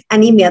 suppose if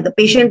anemia, the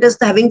patient is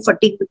having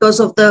fatigue because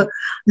of the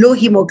low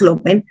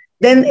hemoglobin,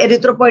 then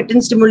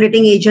erythropoietin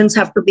stimulating agents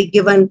have to be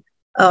given.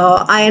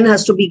 Iron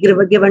has to be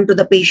given to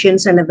the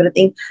patients and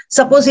everything.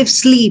 Suppose if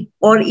sleep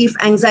or if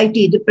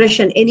anxiety,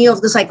 depression, any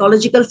of the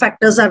psychological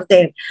factors are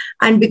there,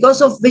 and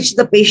because of which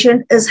the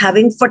patient is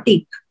having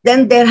fatigue,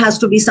 then there has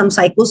to be some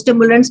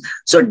psychostimulants.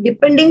 So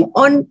depending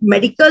on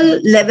medical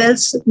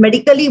levels,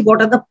 medically,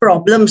 what are the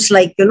problems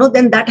like,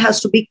 then that has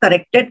to be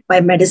corrected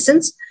by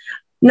medicines.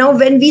 Now,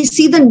 when we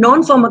see the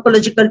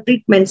non-pharmacological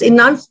treatments, in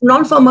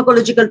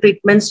non-pharmacological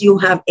treatments, you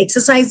have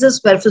exercises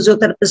where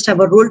physiotherapists have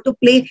a role to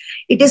play.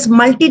 It is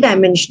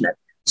multidimensional.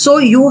 So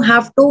you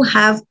have to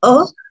have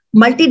a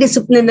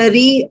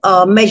multidisciplinary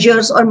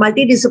measures or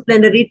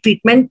multidisciplinary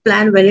treatment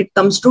plan when it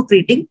comes to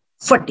treating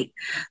fatigue,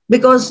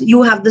 because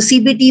you have the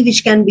CBT,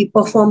 which can be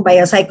performed by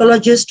a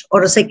psychologist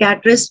or a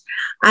psychiatrist,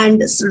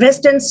 and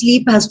rest and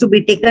sleep has to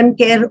be taken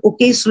care.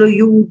 Okay, so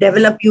you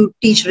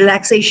teach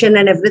relaxation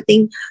and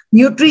everything.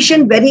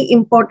 Nutrition, very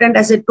important,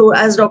 as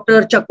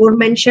Dr. Chakur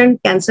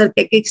mentioned, cancer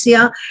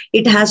cachexia,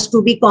 it has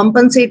to be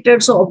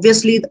compensated. So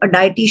obviously a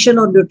dietitian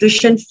or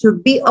nutrition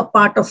should be a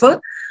part of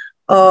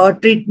a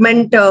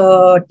treatment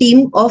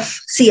team of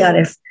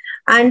CRF.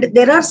 And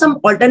there are some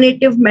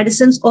alternative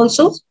medicines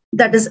also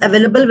that is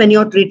available when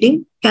you're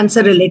treating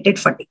cancer-related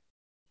fatigue.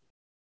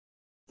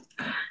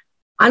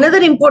 Another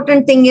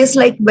important thing is,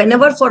 like,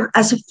 whenever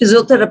as a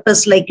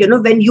physiotherapist, like,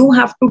 when you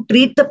have to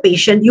treat the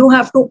patient, you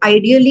have to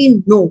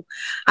ideally know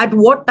at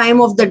what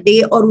time of the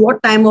day or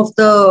what time of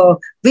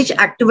which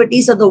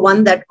activities are the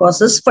one that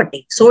causes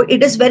fatigue. So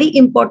it is very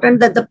important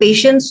that the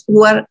patients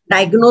who are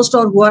diagnosed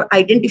or who are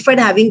identified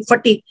having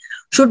fatigue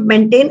should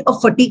maintain a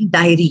fatigue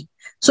diary.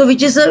 So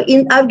which is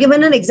I've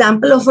given an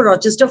example of a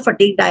Rochester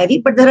fatigue diary,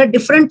 but there are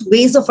different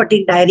ways a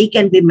fatigue diary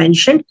can be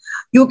mentioned.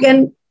 You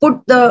can put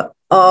the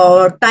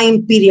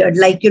time period,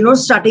 like,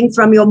 starting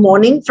from your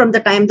morning, from the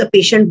time the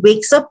patient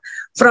wakes up,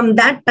 from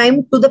that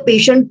time to the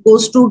patient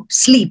goes to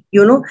sleep,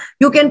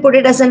 you can put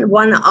it as an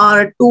 1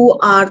 hour, 2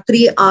 hour,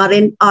 3 hour,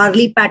 in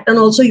hourly pattern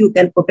also you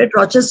can put it.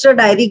 Rochester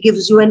diary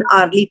gives you an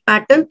hourly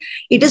pattern.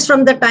 It is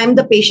from the time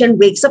the patient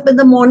wakes up in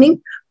the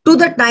morning to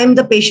the time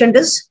the patient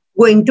is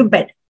going to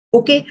bed.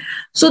 Okay,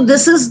 so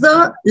this is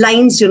the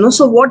lines,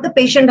 so what the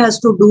patient has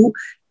to do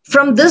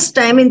from this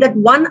time, in that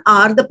 1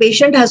 hour, the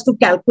patient has to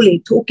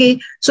calculate. Okay,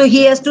 so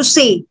he has to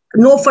say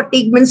no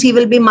fatigue means he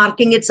will be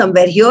marking it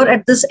somewhere here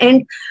at this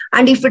end.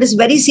 And if it is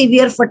very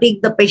severe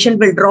fatigue, the patient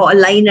will draw a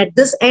line at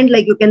this end,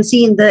 like you can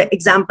see in the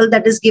example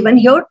that is given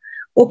here.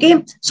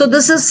 Okay, so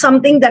this is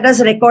something that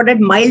has recorded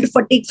mild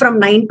fatigue from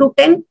 9 to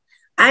 10.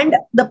 And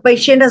the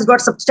patient has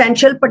got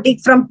substantial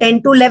fatigue from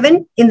 10 to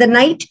 11 in the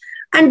night.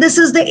 And this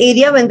is the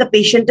area when the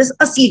patient is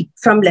asleep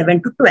from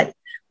 11 to 12.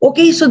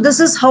 Okay, so this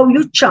is how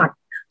you chart.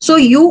 So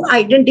you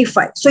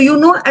identify. So you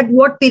know at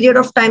what period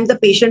of time the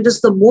patient is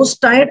the most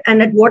tired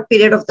and at what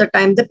period of the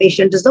time the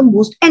patient is the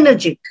most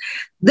energetic.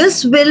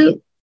 This will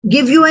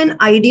give you an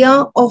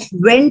idea of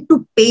when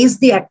to pace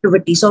the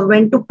activities or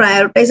when to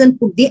prioritize and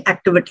put the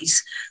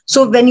activities.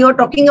 So when you're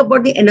talking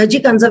about the energy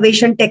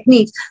conservation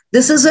techniques,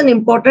 this is an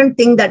important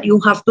thing that you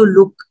have to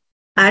look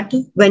at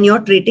when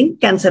you're treating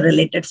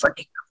cancer-related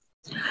fatigue.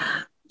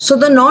 So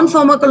the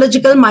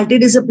non-pharmacological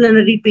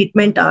multidisciplinary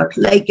treatment are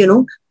like,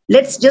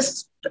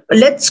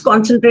 let's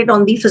concentrate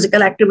on the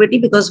physical activity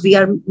because we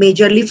are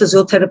majorly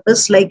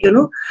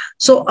physiotherapists,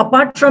 So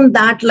apart from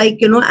that,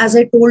 as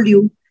I told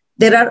you,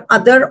 there are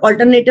other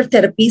alternative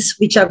therapies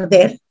which are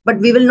there, but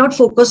we will not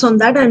focus on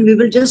that and we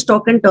will just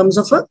talk in terms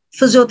of a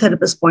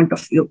physiotherapist point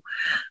of view.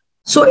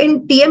 So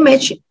in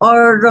TMH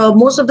or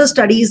most of the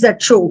studies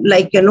that show,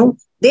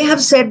 they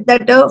have said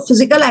that a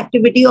physical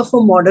activity of a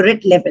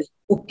moderate level,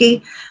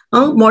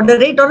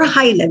 moderate or a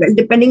high level,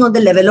 depending on the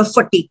level of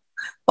fatigue,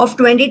 of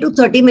 20 to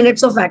 30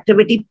 minutes of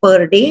activity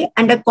per day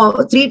and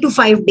 3 to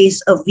 5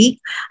 days a week,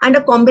 and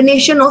a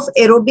combination of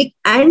aerobic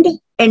and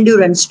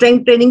endurance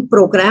strength training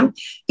program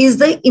is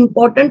the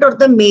important or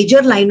the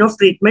major line of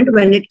treatment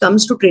when it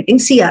comes to treating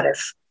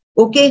CRF.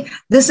 Okay,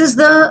 this is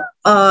the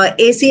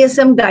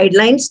ACSM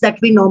guidelines that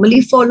we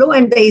normally follow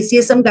and the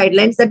ACSM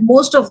guidelines that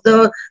most of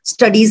the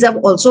studies have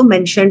also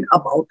mentioned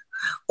about.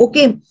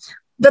 Okay.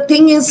 The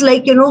thing is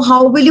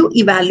how will you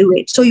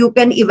evaluate? So you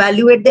can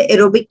evaluate the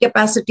aerobic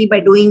capacity by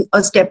doing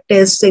a step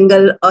test,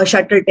 single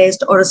shuttle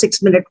test, or a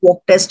 6-minute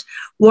walk test,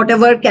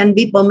 whatever can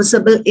be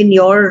permissible in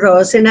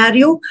your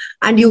scenario.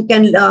 And you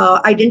can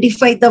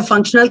identify the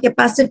functional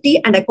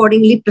capacity and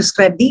accordingly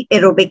prescribe the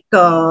aerobic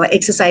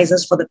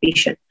exercises for the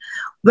patient.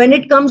 When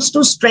it comes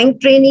to strength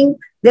training,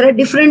 there are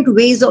different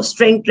ways of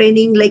strength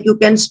training. Like you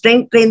can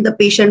strength train the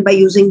patient by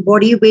using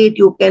body weight.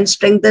 You can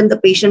strengthen the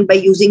patient by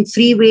using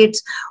free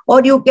weights,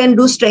 or you can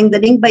do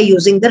strengthening by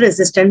using the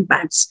resistance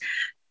bands.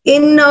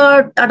 In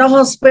Tata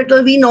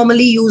Hospital, we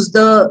normally use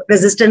the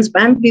resistance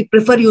band. We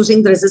prefer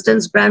using the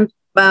resistance bands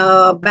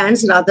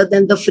rather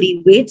than the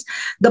free weights.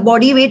 The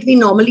body weight we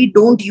normally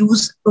don't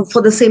use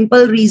for the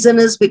simple reason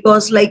is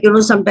because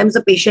sometimes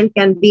the patient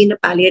can be in a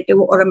palliative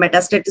or a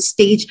metastatic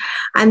stage.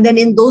 And then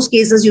in those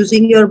cases,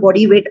 using your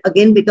body weight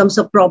again becomes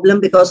a problem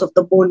because of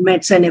the bone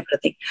mets and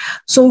everything.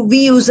 So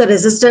we use a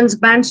resistance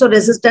band. So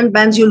resistance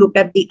bands, you look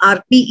at the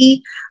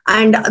RPE,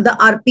 and the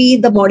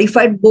RPE, the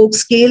modified Borg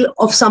scale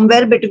of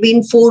somewhere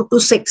between 4 to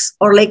 6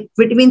 or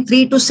between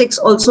 3 to 6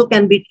 also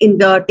can be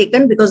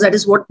taken because that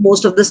is what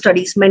most of the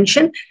studies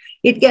mention.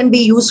 It can be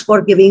used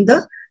for giving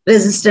the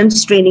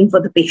resistance training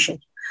for the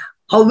patient.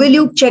 How will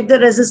you check the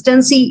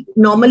resistance?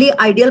 Normally,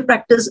 ideal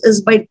practice is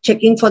by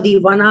checking for the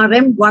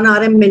 1RM.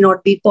 1RM may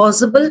not be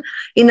possible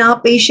in our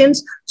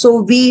patients.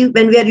 So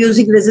when we are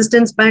using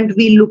resistance band,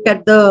 we look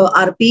at the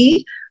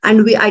RPE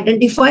and we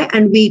identify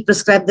and we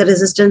prescribe the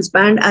resistance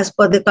band as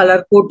per the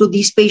color code to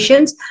these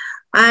patients.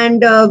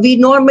 And we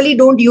normally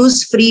don't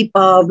use free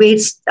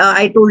weights,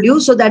 I told you.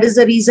 So that is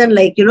the reason,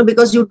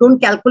 because you don't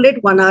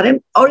calculate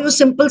 1RM, or you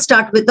simply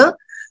start with a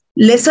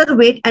lesser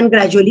weight and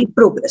gradually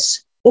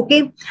progress.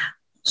 Okay.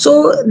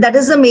 So that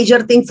is the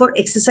major thing for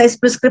exercise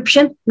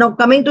prescription. Now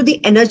coming to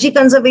the energy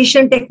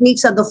conservation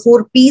techniques are the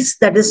 4 Ps.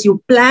 That is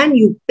you plan,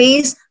 you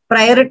pace,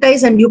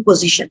 prioritize, and you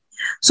position.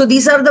 So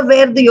these are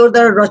where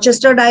the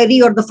Rochester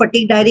diary or the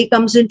fatigue diary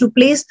comes into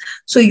place.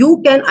 So you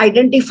can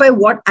identify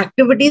what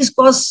activities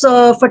cause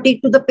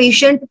fatigue to the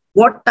patient,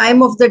 what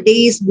time of the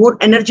day is more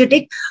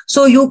energetic.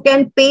 So you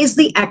can pace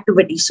the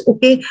activities.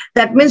 Okay,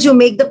 that means you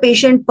make the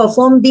patient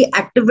perform the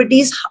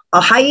activities, a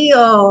high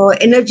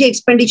energy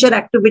expenditure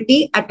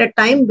activity at a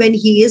time when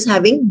he is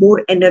having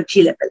more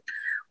energy level.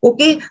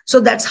 Okay,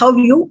 so that's how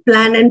you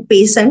plan and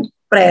pace and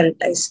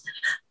prioritize.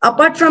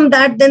 Apart from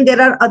that, then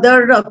there are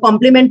other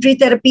complementary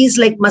therapies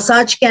like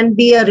massage can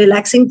be a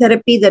relaxing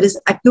therapy. There is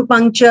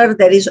acupuncture,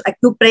 there is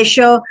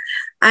acupressure,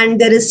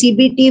 and there is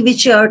CBT,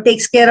 which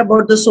takes care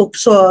about the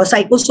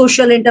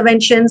psychosocial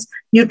interventions.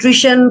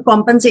 Nutrition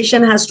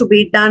compensation has to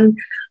be done.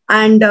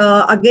 And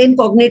again,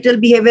 cognitive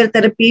behavior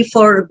therapy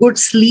for good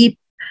sleep.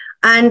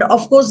 And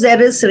of course,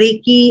 there is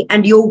Reiki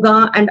and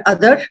yoga and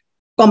other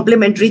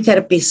complementary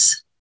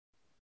therapies.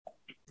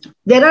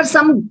 There are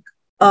some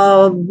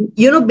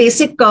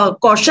basic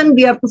caution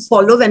we have to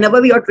follow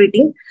whenever we are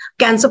treating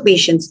cancer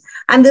patients.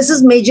 And this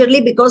is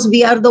majorly because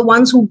we are the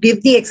ones who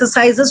give the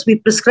exercises, we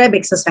prescribe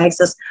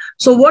exercises.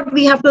 So what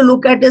we have to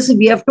look at is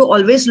we have to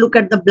always look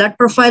at the blood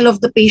profile of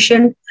the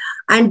patient.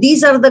 And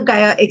these are the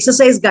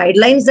exercise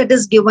guidelines that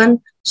is given.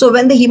 So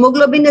when the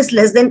hemoglobin is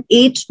less than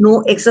 8,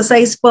 no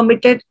exercise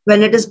permitted.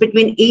 When it is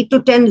between 8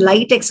 to 10,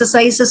 light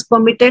exercise is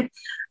permitted.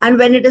 And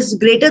when it is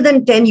greater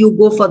than 10, you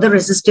go for the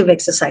resistive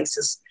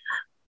exercises.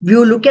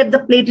 You look at the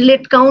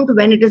platelet count.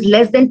 When it is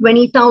less than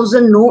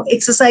 20,000, no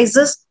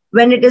exercises.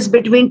 When it is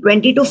between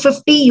 20 to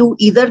 50, you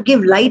either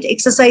give light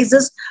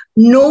exercises,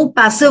 no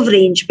passive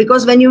range,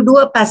 because when you do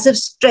a passive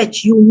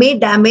stretch, you may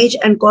damage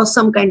and cause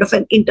some kind of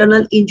an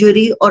internal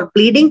injury or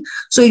bleeding.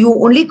 So you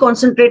only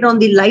concentrate on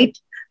the light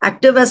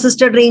active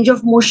assisted range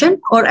of motion,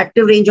 or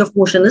active range of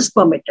motion is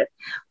permitted.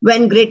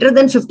 When greater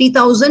than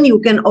 50,000, you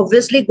can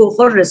obviously go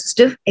for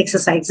resistive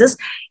exercises.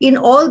 In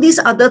all these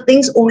other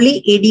things,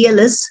 only ADL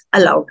is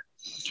allowed.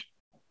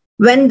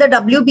 When the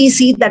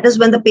WBC, that is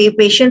when the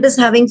patient is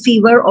having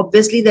fever,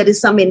 obviously there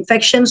is some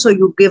infection, so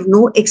you give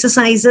no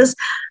exercises.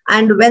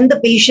 And when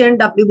the patient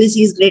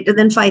WBC is greater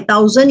than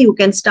 5,000, you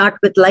can start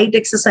with light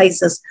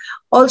exercises.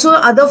 Also,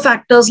 other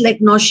factors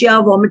like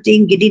nausea,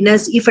 vomiting,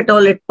 giddiness, if at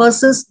all it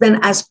persists, then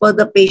as per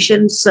the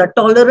patient's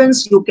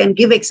tolerance, you can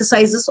give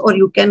exercises or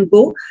you can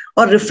go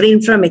or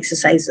refrain from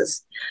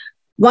exercises.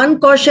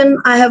 One caution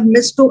I have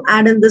missed to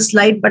add in this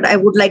slide, but I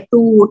would like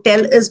to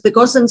tell is,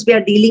 because since we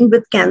are dealing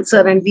with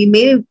cancer and we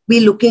may be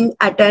looking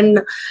at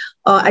an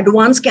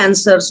advanced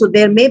cancer, so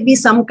there may be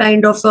some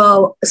kind of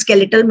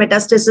skeletal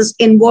metastasis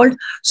involved.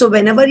 So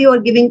whenever you are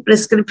giving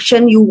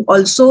prescription, you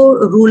also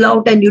rule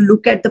out and you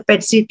look at the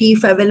PET-CT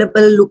if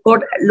available,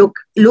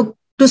 look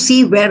to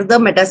see where the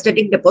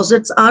metastatic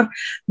deposits are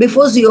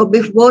before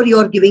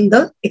you're giving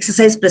the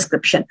exercise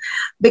prescription.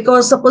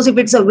 Because suppose if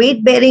it's a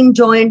weight-bearing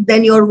joint,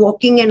 then you're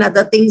walking and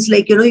other things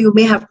like, you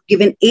may have to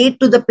give an aid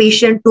to the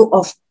patient to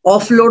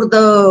offload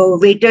the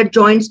weighted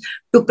joints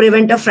to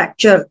prevent a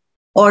fracture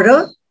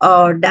or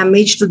a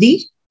damage to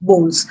the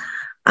bones.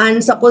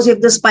 And suppose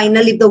if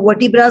the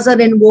vertebrae are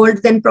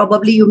involved, then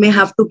probably you may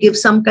have to give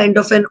some kind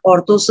of an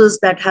orthosis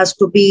that has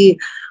to be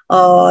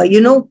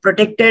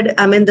protected.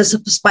 I mean, the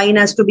spine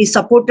has to be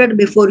supported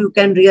before you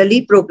can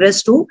really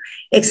progress to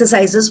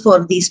exercises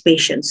for these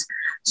patients.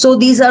 So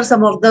these are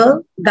some of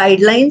the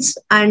guidelines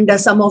and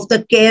some of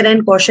the care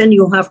and caution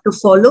you have to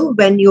follow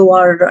when you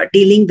are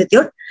dealing with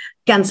your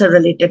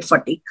cancer-related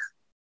fatigue.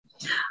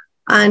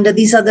 And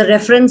these are the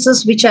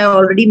references which I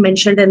already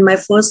mentioned in my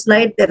first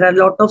slide. There are a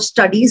lot of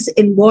studies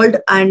involved,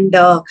 and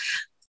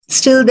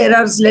still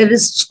there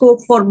is scope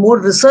for more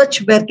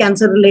research where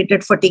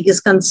cancer-related fatigue is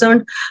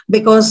concerned,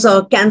 because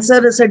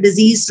cancer is a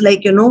disease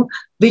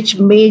which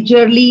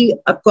majorly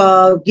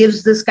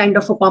gives this kind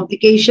of a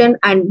complication,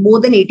 and more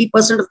than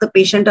 80% of the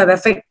patient are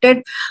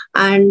affected.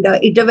 And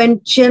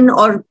intervention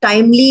or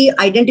timely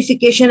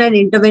identification and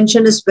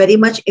intervention is very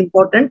much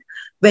important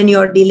when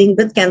you're dealing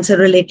with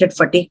cancer-related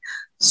fatigue.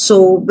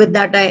 So with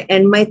that, I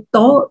end my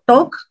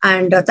talk,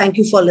 and thank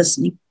you for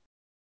listening.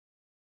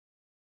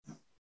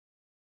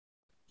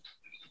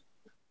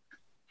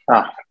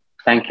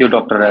 Thank you,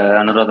 Dr.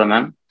 Anuradha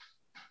ma'am.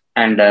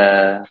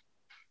 And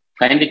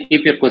kindly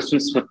keep your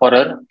questions for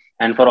her.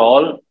 And for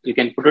all, you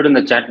can put it in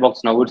the chat box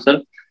now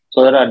itself,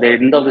 so that at the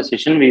end of the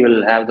session, we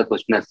will have the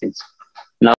question as things.